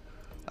itself,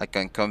 I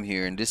can come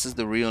here and this is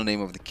the real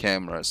name of the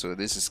camera. So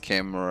this is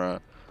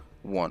camera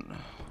 1.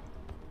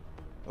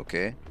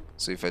 Okay,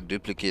 so if I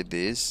duplicate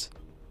this,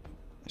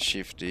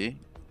 Shift D,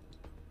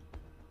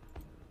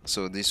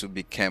 so this would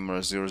be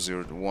camera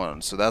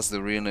 001. So that's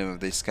the real name of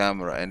this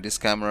camera, and this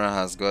camera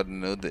has got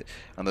another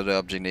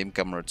object named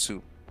camera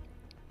 2.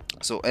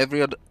 So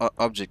every other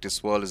object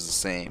as well is the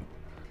same,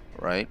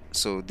 right?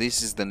 So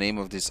this is the name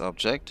of this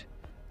object,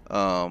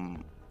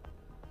 and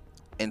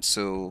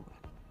so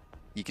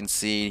you can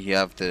see you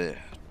have the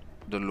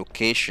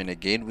location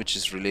again, which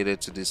is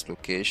related to this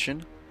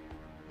location.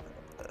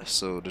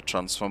 So the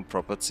transform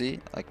property,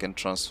 I can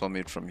transform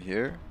it from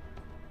here,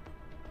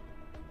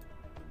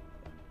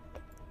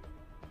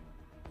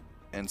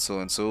 and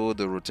so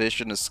the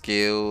rotation,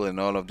 scale, and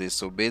all of this.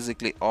 So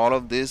basically all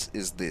of this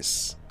is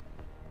this.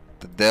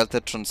 The delta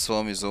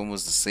transform is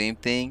almost the same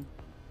thing.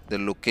 The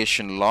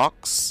location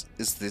locks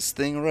is this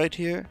thing right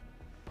here.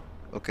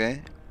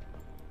 Okay,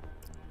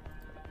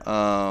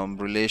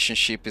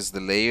 relationship is the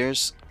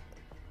layers,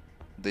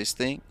 this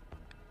thing.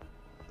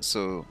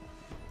 So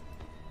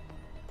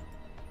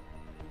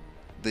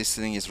this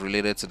thing is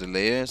related to the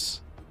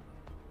layers,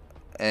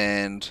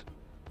 and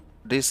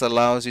this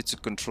allows you to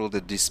control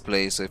the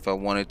display. So if I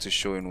wanted to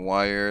show in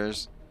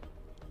wires,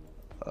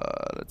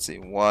 let's say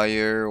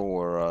wire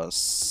or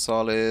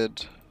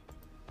solid,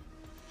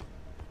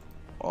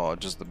 or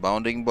just the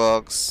bounding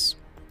box,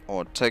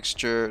 or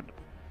textured,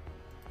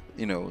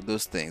 you know,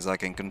 those things, I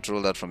can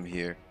control that from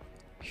here.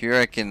 Here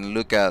I can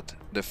look at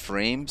the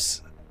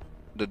frames,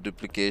 the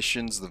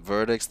duplications, the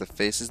vertex, the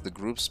faces, the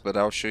groups, but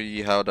I'll show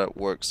you how that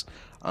works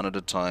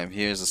another time.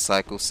 Here's a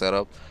cycle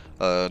setup.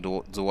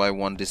 Do I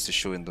want this to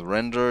show in the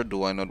render?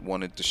 Do I not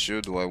want it to show?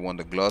 Do I want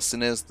the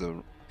glossiness,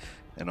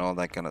 and all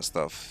that kind of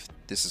stuff?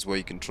 This is where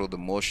you control the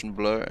motion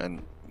blur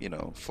and, you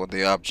know, for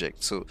the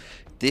object. So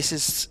this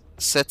is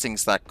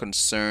settings that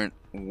concern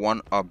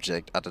one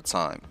object at a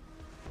time.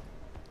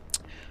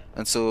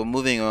 And so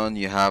moving on,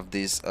 you have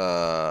these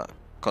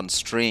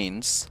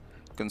constraints.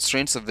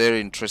 Constraints are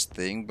very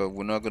interesting, but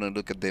we're not going to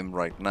look at them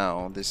right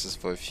now. This is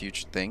for a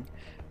future thing.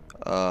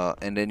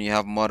 And then you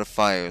have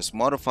modifiers.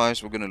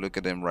 Modifiers, we're going to look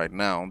at them right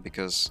now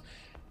because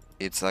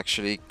it's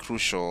actually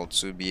crucial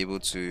to be able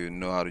to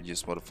know how to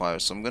use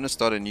modifiers. So I'm going to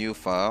start a new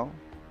file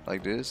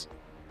like this,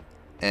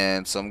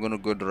 and so I'm going to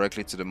go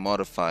directly to the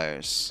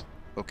modifiers.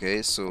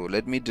 Okay, so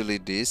let me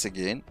delete this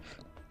again,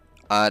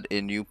 add a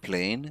new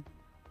plane,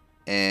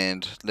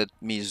 and let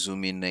me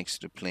zoom in next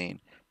to the plane.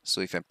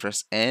 So if I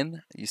press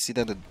N, you see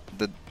that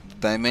the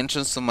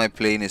dimensions of my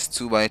plane is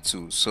 2 by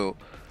 2. So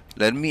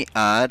let me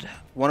add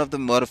one of the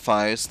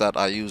modifiers that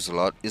I use a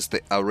lot is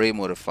the array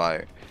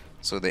modifier.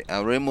 So the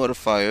array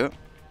modifier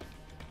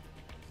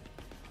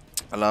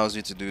allows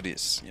you to do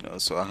this, you know.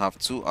 So I have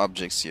 2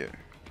 objects here,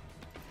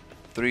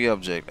 3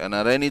 objects, and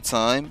at any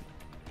time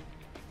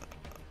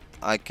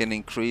I can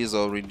increase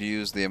or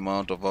reduce the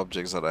amount of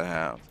objects that I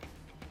have.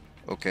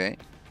 Okay,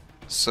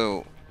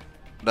 so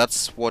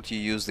that's what you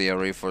use the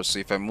array for. So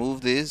if I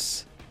move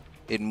this,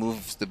 it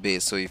moves the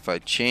base. So if I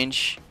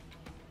change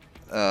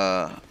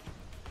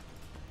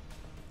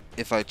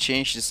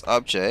this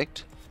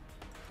object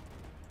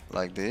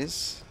like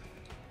this,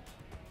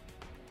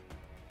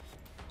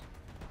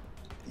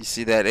 you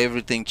see that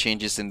everything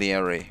changes in the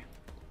array.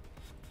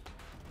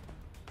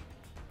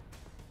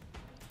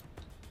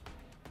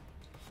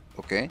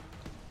 Okay,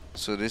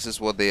 so this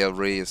is what the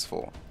array is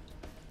for.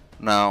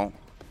 Now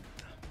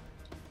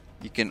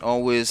you can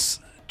always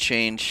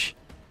change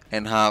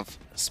and have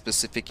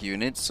specific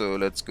units. So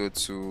let's go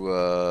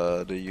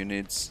to the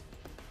units,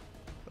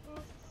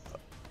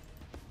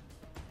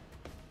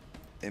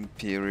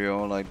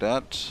 imperial, like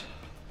that.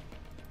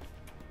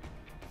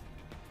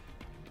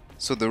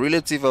 So the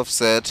relative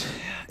offset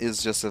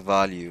is just a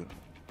value,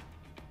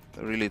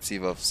 the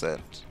relative offset.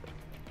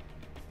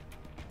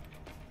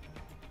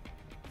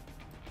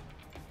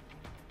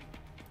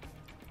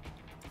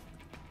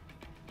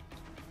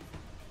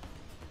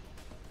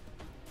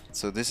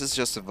 So this is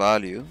just a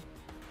value.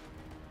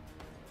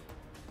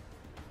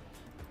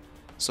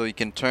 So you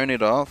can turn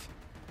it off,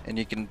 and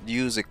you can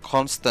use a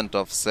constant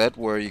offset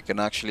where you can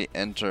actually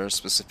enter a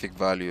specific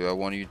value. I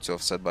want you to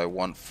offset by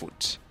 1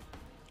 foot,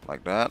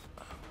 like that.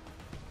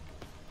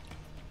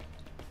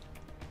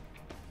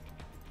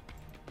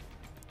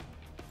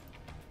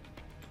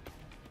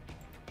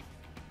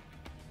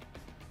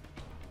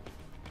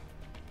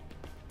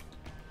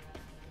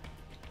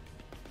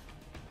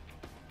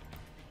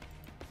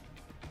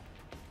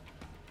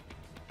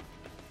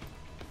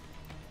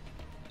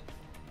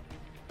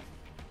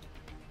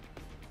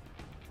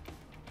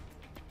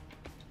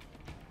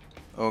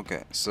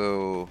 Okay,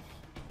 so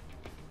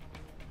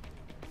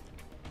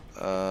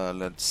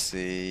let's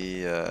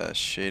see,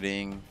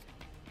 shading,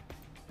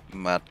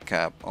 matte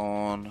cap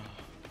on.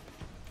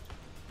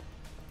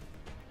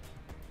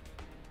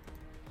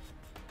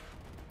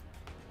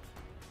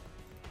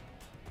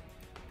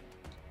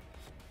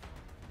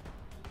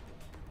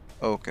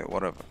 Okay,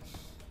 whatever.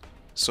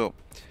 So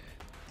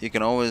you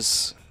can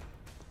always,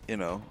 you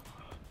know,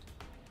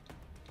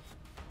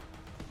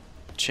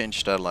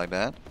 change that like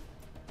that.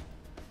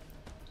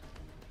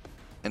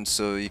 And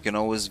so you can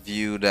always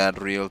view that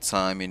real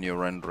time in your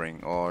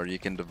rendering, or you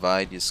can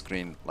divide your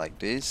screen like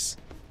this.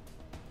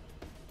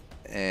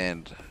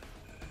 And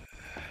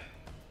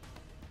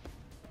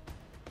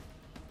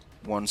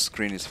one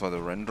screen is for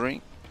the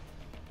rendering,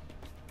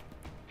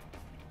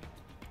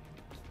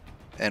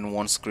 and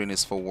one screen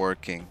is for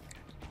working,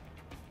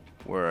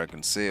 where I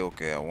can say,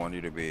 okay, I want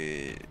you to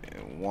be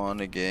 1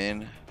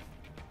 again.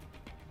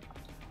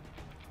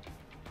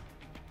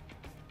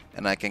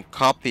 And I can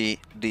copy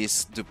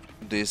this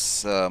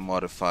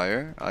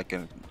modifier. I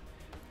can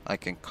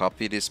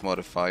copy this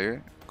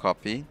modifier,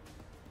 copy.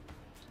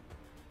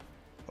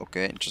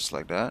 Okay, just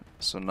like that.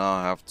 So now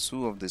I have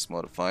 2 of these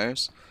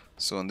modifiers.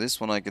 So on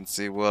this one I can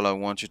say, well, I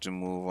want you to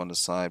move on the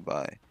side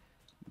by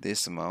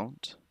this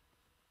amount.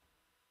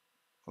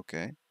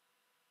 Okay.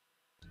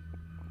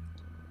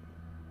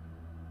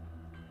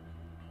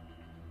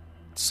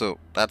 So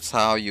that's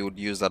how you would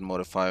use that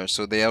modifier.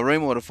 So the array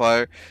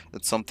modifier,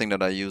 that's something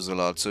that I use a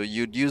lot. So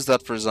you'd use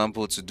that, for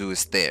example, to do a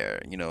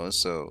stair, you know.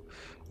 So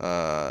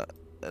uh,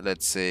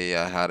 let's say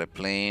I had a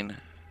plane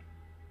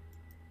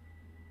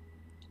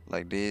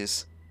like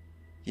this,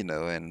 you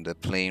know, and the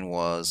plane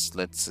was,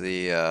 let's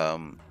say,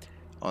 on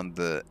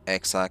the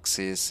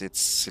x-axis,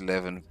 it's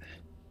 11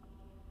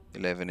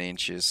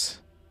 inches.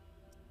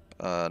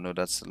 No,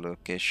 that's the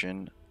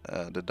location.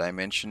 The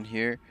dimension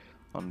here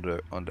on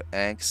the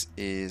x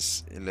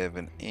is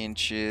 11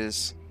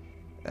 inches,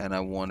 and I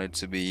want it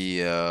to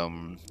be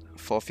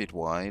 4 feet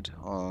wide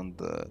on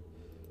the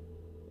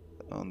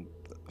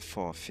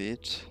 4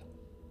 feet.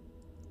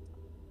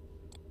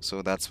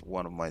 So that's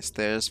one of my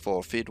stairs,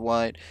 4 feet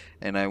wide,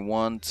 and I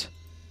want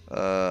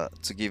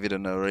to give it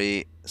an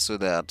array so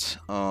that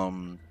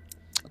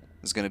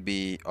it's gonna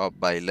be up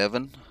by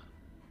 11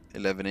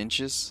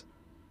 inches.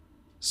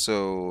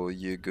 So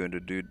you're going to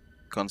do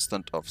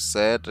constant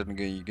offset, and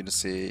you're gonna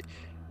say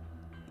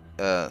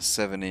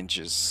 7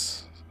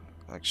 inches,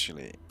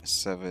 actually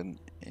 7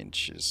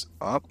 inches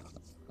up,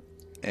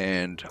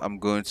 and I'm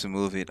going to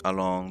move it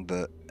along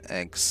the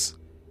x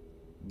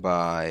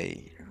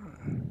by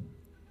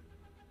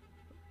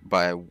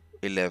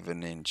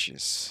 11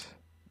 inches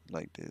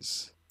like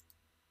this.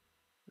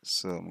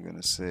 So I'm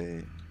gonna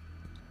say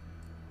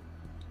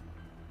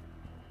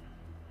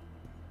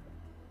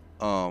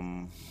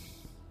um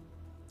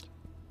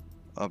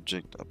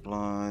object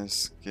apply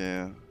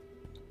scale.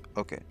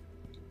 Okay,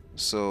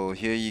 so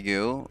here you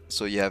go.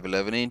 So you have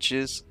 11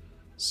 inches.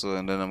 So,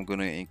 and then I'm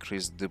gonna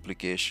increase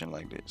duplication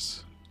like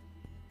this.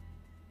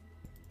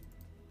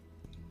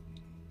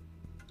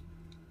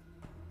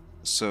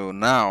 So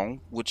now,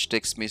 which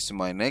takes me to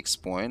my next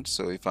point.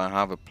 So if I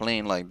have a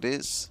plane like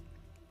this,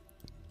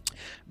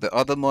 the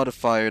other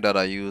modifier that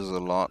I use a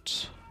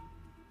lot,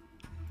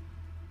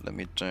 let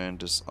me turn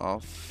this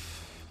off.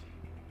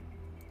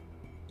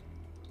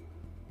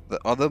 The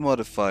other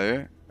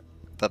modifier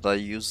that I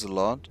use a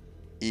lot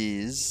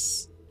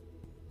is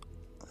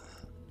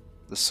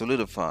the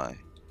solidify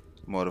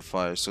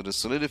modifier. So the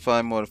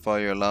solidify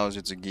modifier allows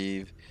you to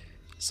give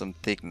some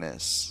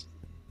thickness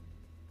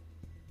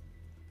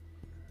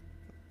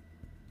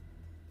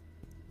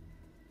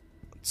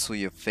to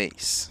your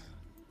face.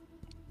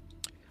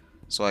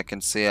 So I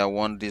can say I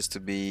want this to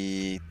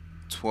be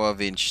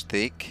 12-inch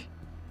thick.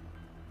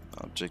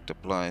 Object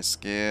apply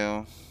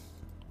scale.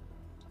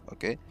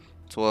 Okay,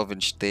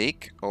 12-inch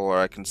thick, or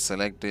I can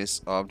select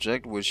this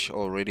object which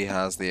already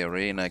has the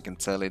array, and I can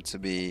tell it to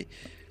be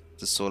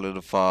to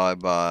solidify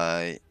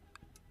by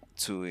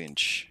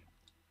 2-inch.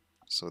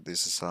 So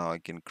this is how I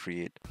can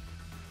create.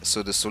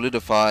 So the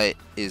solidify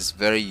is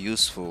very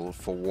useful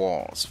for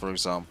walls. For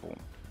example,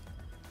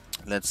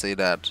 let's say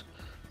that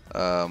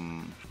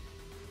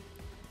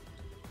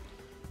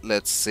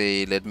let's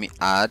say, let me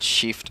add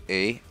Shift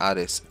A, add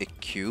a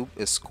cube,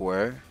 a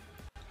square,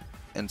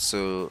 and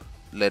so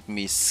let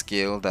me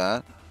scale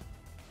that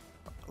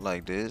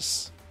like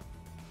this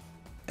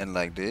and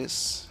like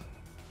this.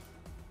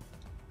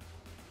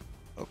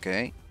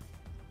 Okay,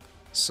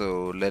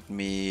 so let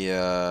me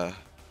add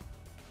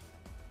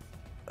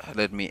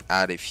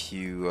a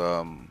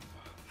few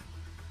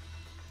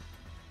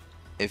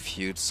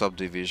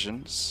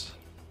subdivisions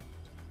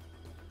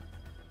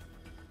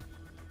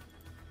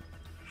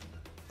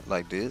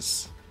like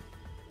this,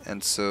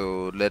 and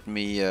so let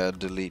me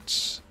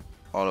delete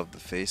all of the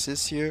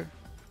faces here.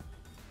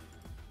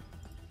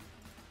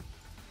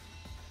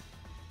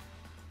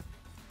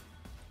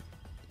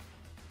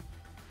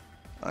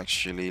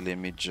 Actually, let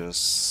me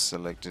just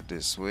select it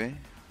this way.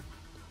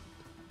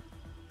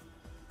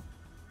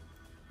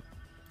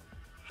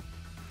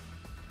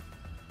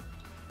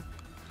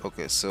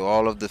 Okay, so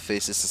all of the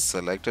faces is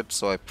selected,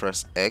 so I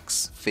press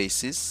X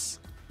faces.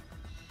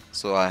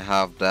 So I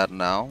have that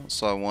now.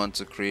 So I want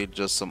to create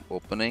just some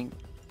opening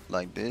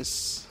like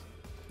this.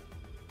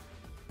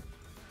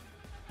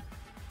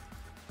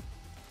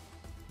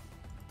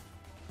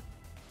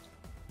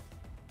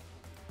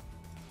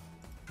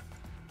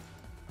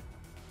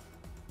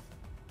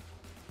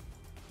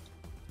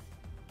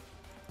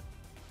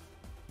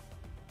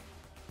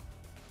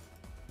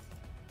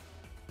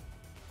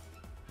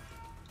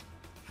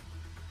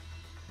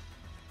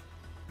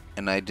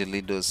 And I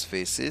delete those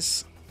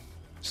faces.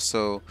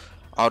 So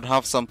I would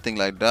have something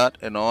like that,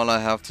 and all I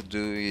have to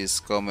do is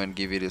come and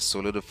give it a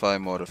solidify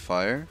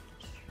modifier.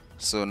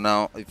 So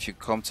now if you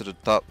come to the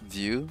top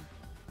view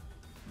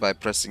by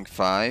pressing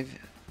 5,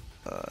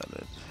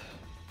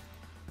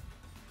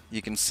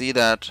 you can see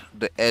that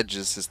the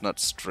edges is not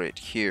straight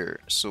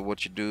here. So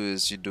what you do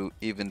is you do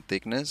even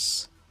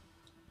thickness,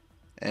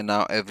 and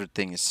now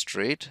everything is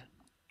straight,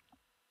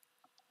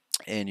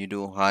 and you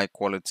do high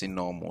quality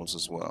normals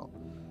as well.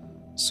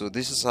 So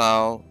this is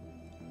how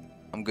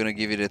I'm gonna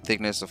give it a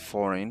thickness of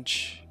 4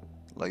 inch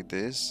like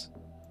this.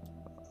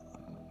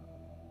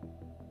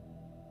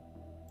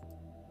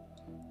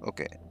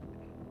 Okay,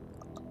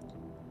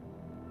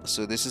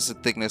 so this is a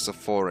thickness of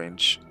 4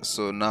 inch.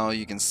 So now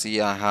you can see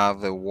I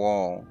have a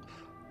wall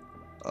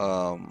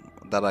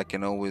that I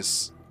can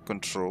always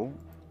control.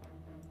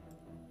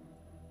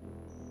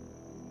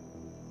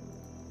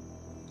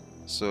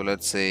 So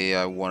let's say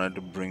I wanted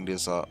to bring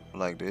this up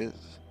like this.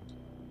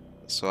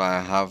 So I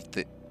have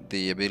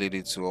the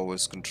ability to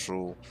always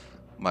control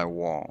my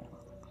wall.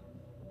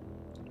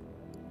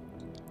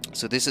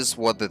 So this is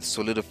what the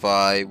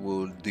solidify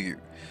will do.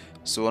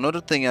 So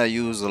another thing I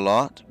use a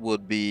lot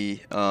would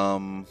be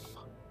the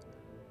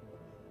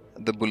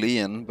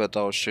boolean, but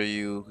I'll show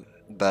you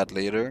that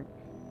later.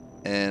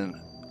 And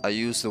I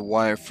use the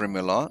wireframe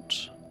a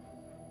lot.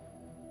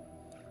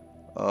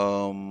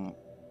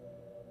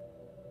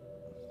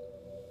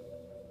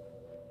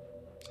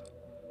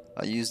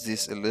 I use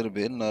this a little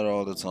bit, not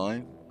all the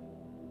time.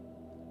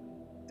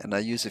 And I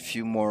use a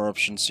few more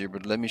options here,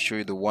 but let me show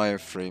you the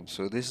wireframe.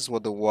 So this is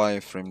what the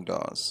wireframe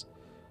does.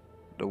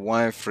 The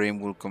wireframe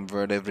will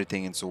convert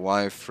everything into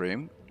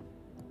wireframe,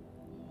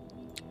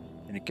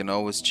 and you can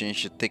always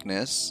change the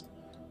thickness.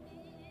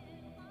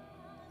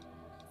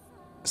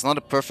 It's not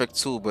a perfect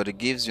tool, but it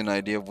gives you an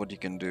idea of what you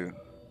can do.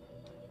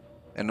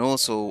 And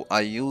also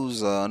I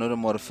use another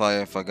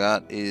modifier I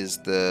forgot is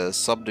the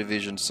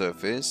subdivision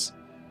surface.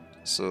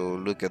 So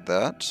look at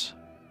that.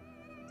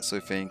 So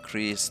if I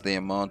increase the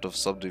amount of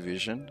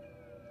subdivision,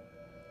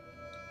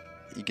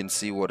 you can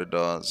see what it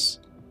does.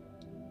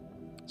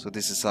 So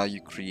this is how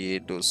you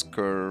create those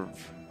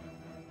curve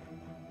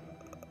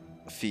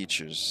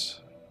features.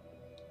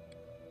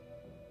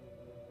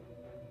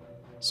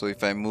 So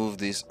if I move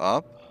this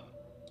up,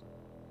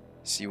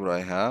 see what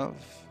I have.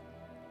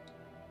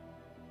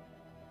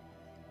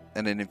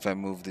 And then if I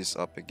move this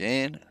up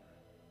again,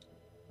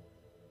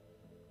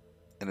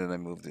 and then I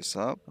move this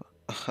up,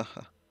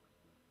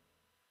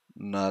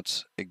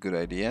 not a good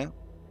idea.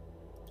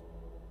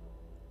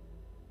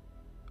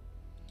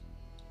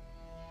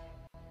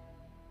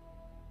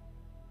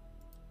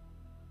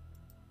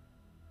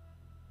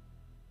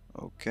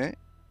 Okay,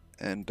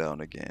 and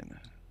down again.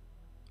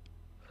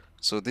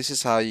 So this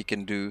is how you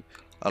can do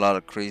a lot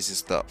of crazy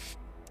stuff.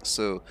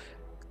 So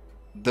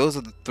those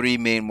are the 3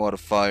 main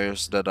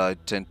modifiers that I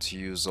tend to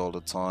use all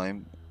the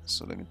time.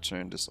 So let me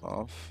turn this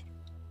off.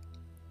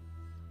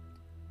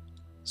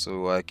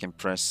 So I can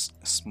press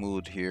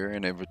smooth here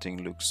and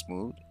everything looks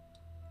smooth.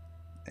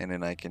 And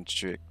then I can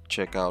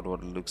check out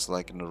what it looks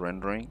like in the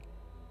rendering.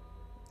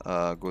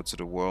 Go to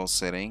the world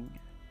setting,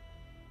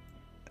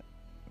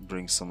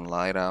 bring some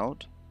light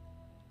out,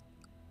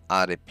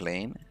 add a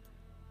plane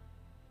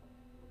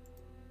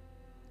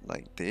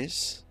like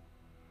this.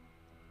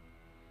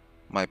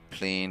 My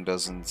plane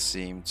doesn't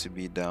seem to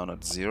be down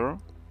at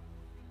 0.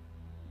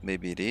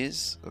 Maybe it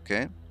is.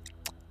 Okay,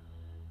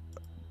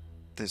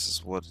 this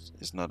is what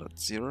is not at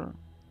 0,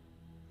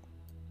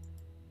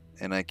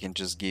 and I can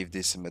just give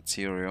this a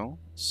material.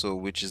 So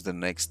which is the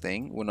next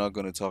thing? We're not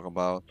going to talk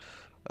about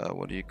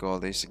what do you call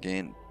this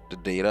again, the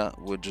data.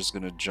 We're just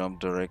going to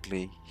jump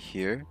directly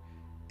here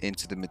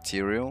into the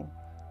material.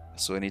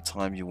 So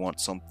anytime you want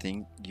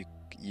something,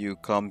 you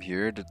come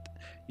here,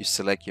 you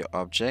select your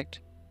object,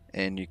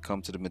 and you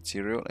come to the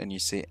material and you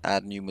say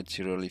add new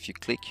material. If you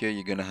click here,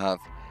 you're gonna have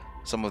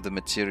some of the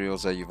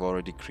materials that you've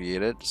already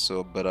created.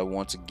 So but I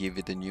want to give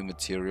it a new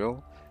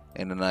material,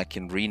 and then I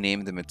can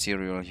rename the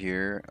material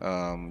here,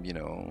 you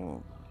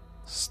know,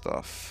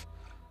 stuff,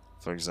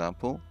 for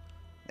example.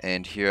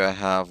 And here I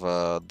have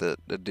the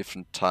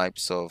different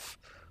types of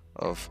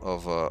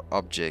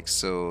objects.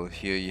 So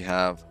here you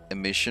have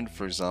emission,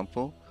 for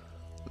example.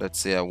 Let's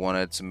say I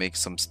wanted to make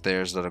some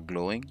stairs that are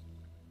glowing.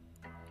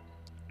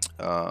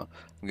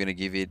 I'm gonna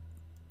give it,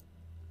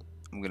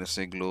 I'm gonna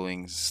say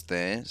glowing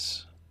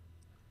stairs,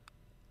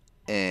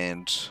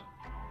 and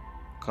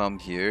come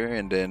here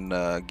and then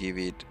give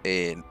it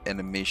an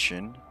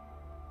emission.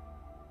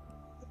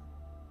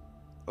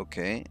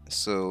 Okay,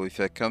 so if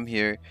I come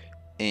here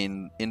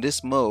in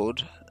this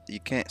mode, you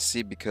can't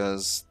see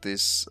because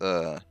this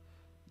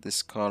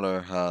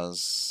color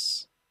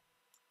has,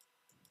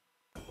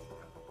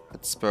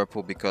 it's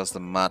purple because the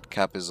matte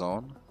cap is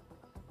on.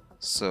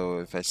 So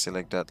if I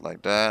select that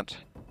like that,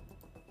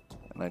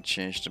 and I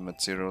change the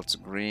material to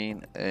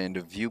green and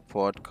the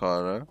viewport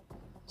color,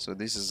 so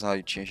this is how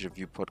you change the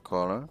viewport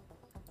color,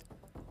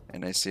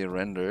 and I say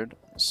rendered,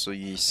 so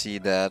you see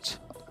that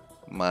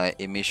my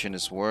emission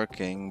is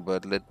working.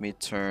 But let me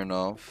turn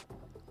off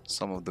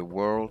some of the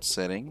world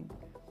setting.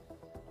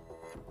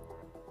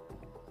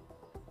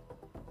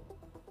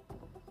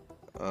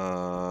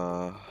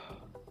 uh,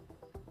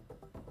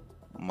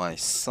 my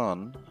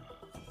sun,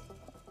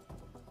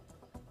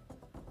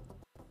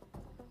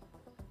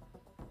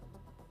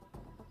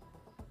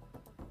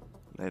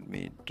 let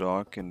me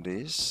darken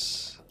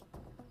this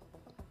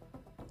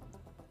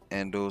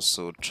and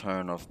also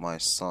turn off my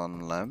sun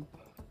lamp.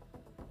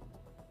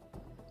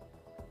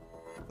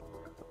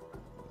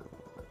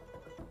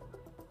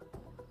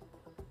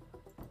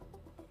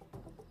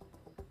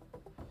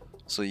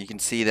 So you can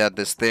see that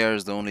the stair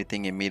is the only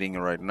thing emitting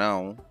right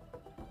now.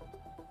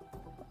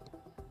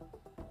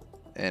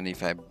 And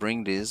if I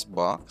bring this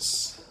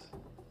box,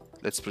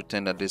 let's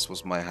pretend that this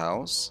was my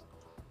house,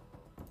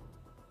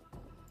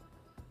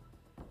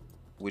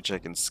 which I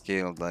can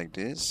scale like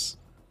this.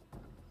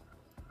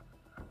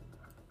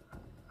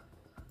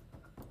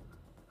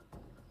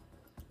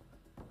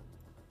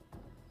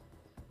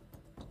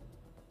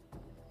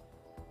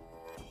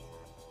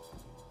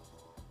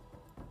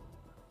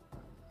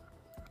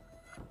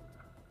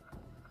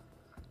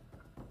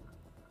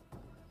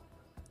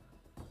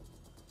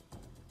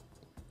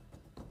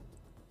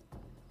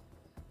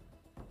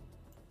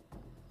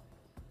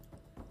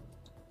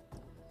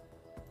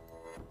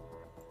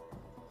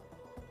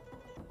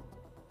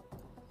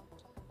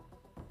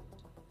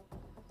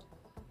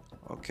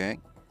 Okay.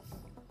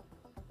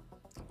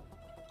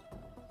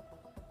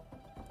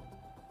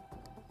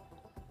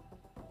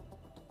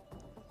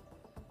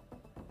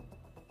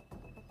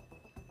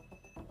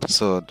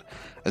 So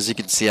as you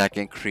can see, I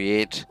can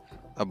create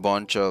a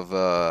bunch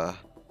of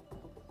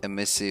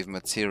emissive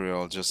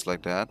material just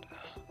like that.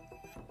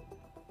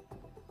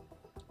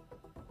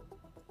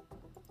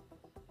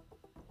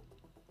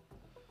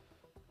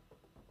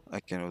 I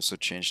can also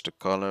change the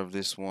color of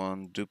this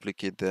one,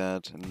 duplicate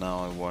that, and now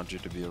I want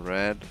it to be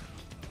red.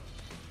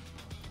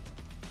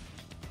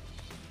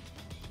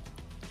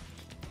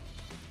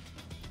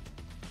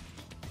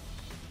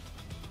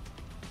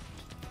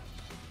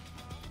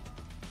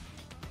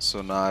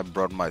 So now I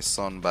brought my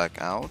sun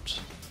back out,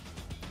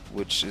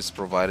 which is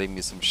providing me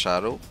some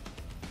shadow.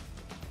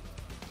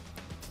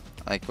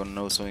 I can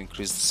also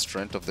increase the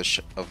strength of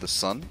the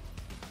sun.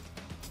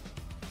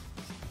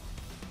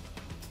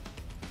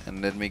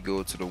 And let me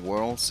go to the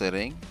world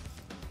setting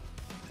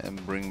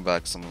and bring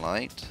back some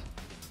light.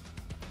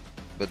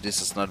 But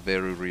this is not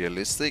very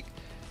realistic.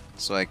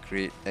 So I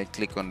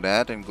click on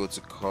that and go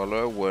to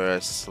color, where I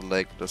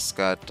select the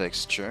sky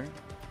texture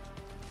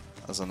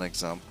as an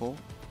example.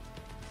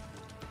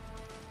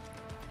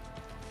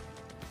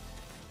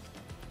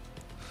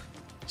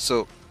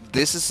 So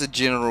this is a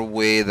general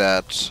way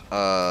that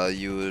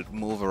you would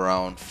move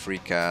around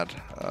FreeCAD,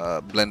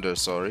 Blender,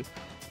 sorry.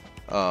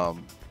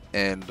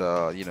 And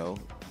you know,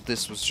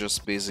 this was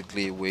just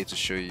basically a way to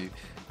show you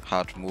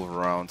how to move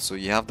around. So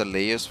you have the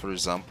layers, for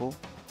example.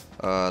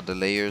 The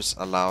layers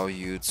allow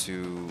you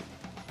to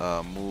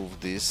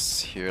move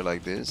this here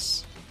like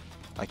this.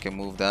 I can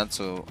move that,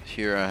 so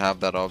here I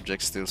have that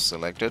object still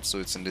selected, so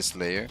it's in this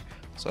layer.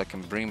 So I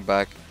can bring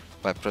back,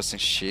 by pressing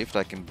shift,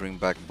 I can bring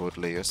back both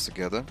layers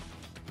together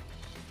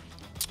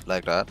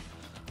like that.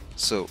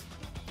 So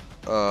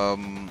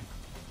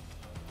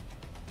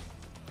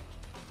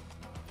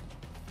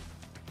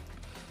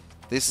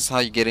this is how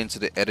you get into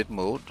the edit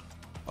mode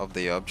of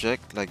the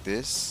object, like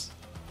this.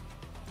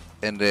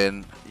 And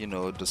then, you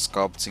know, the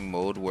sculpting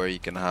mode, where you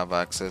can have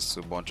access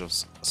to a bunch of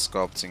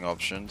sculpting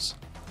options.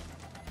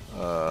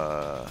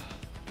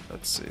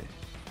 Let's see.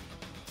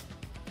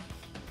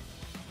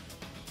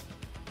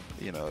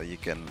 You know, you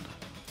can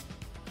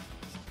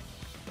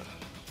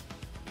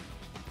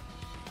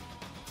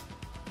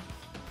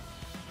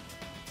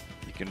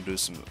do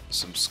some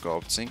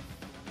sculpting.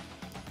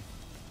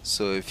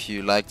 So if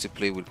you like to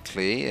play with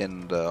clay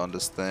and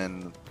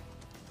understand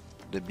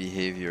the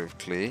behavior of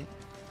clay,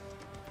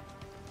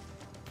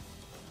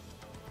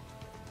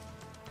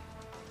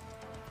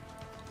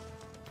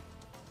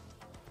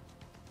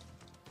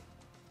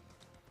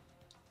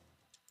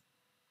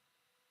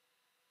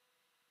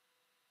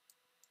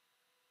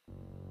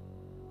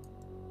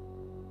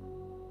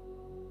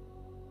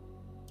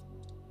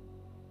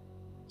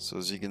 so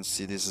as you can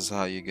see, this is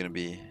how you're gonna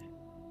be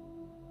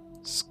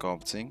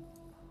sculpting.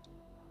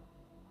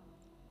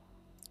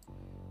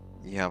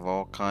 You have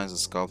all kinds of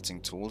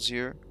sculpting tools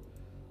here.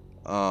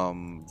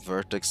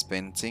 Vertex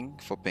painting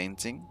for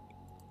painting,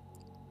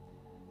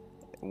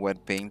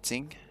 wet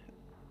painting.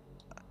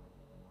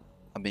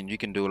 I mean, you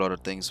can do a lot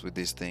of things with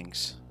these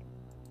things.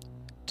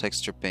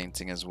 Texture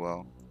painting as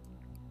well.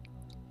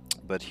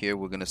 but here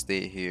we're gonna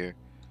stay here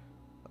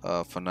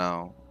for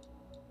now.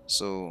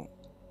 So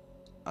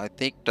I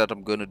think that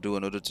I'm gonna do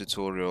another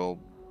tutorial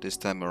this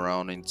time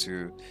around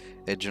into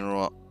a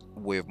general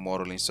way of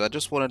modeling. So I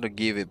just wanted to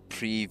give a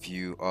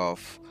preview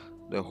of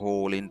the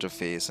whole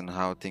interface and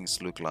how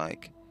things look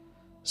like.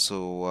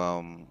 So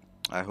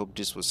I hope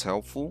this was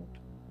helpful,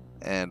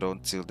 and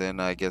until then,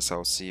 I guess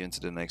I'll see you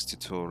into the next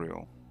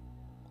tutorial.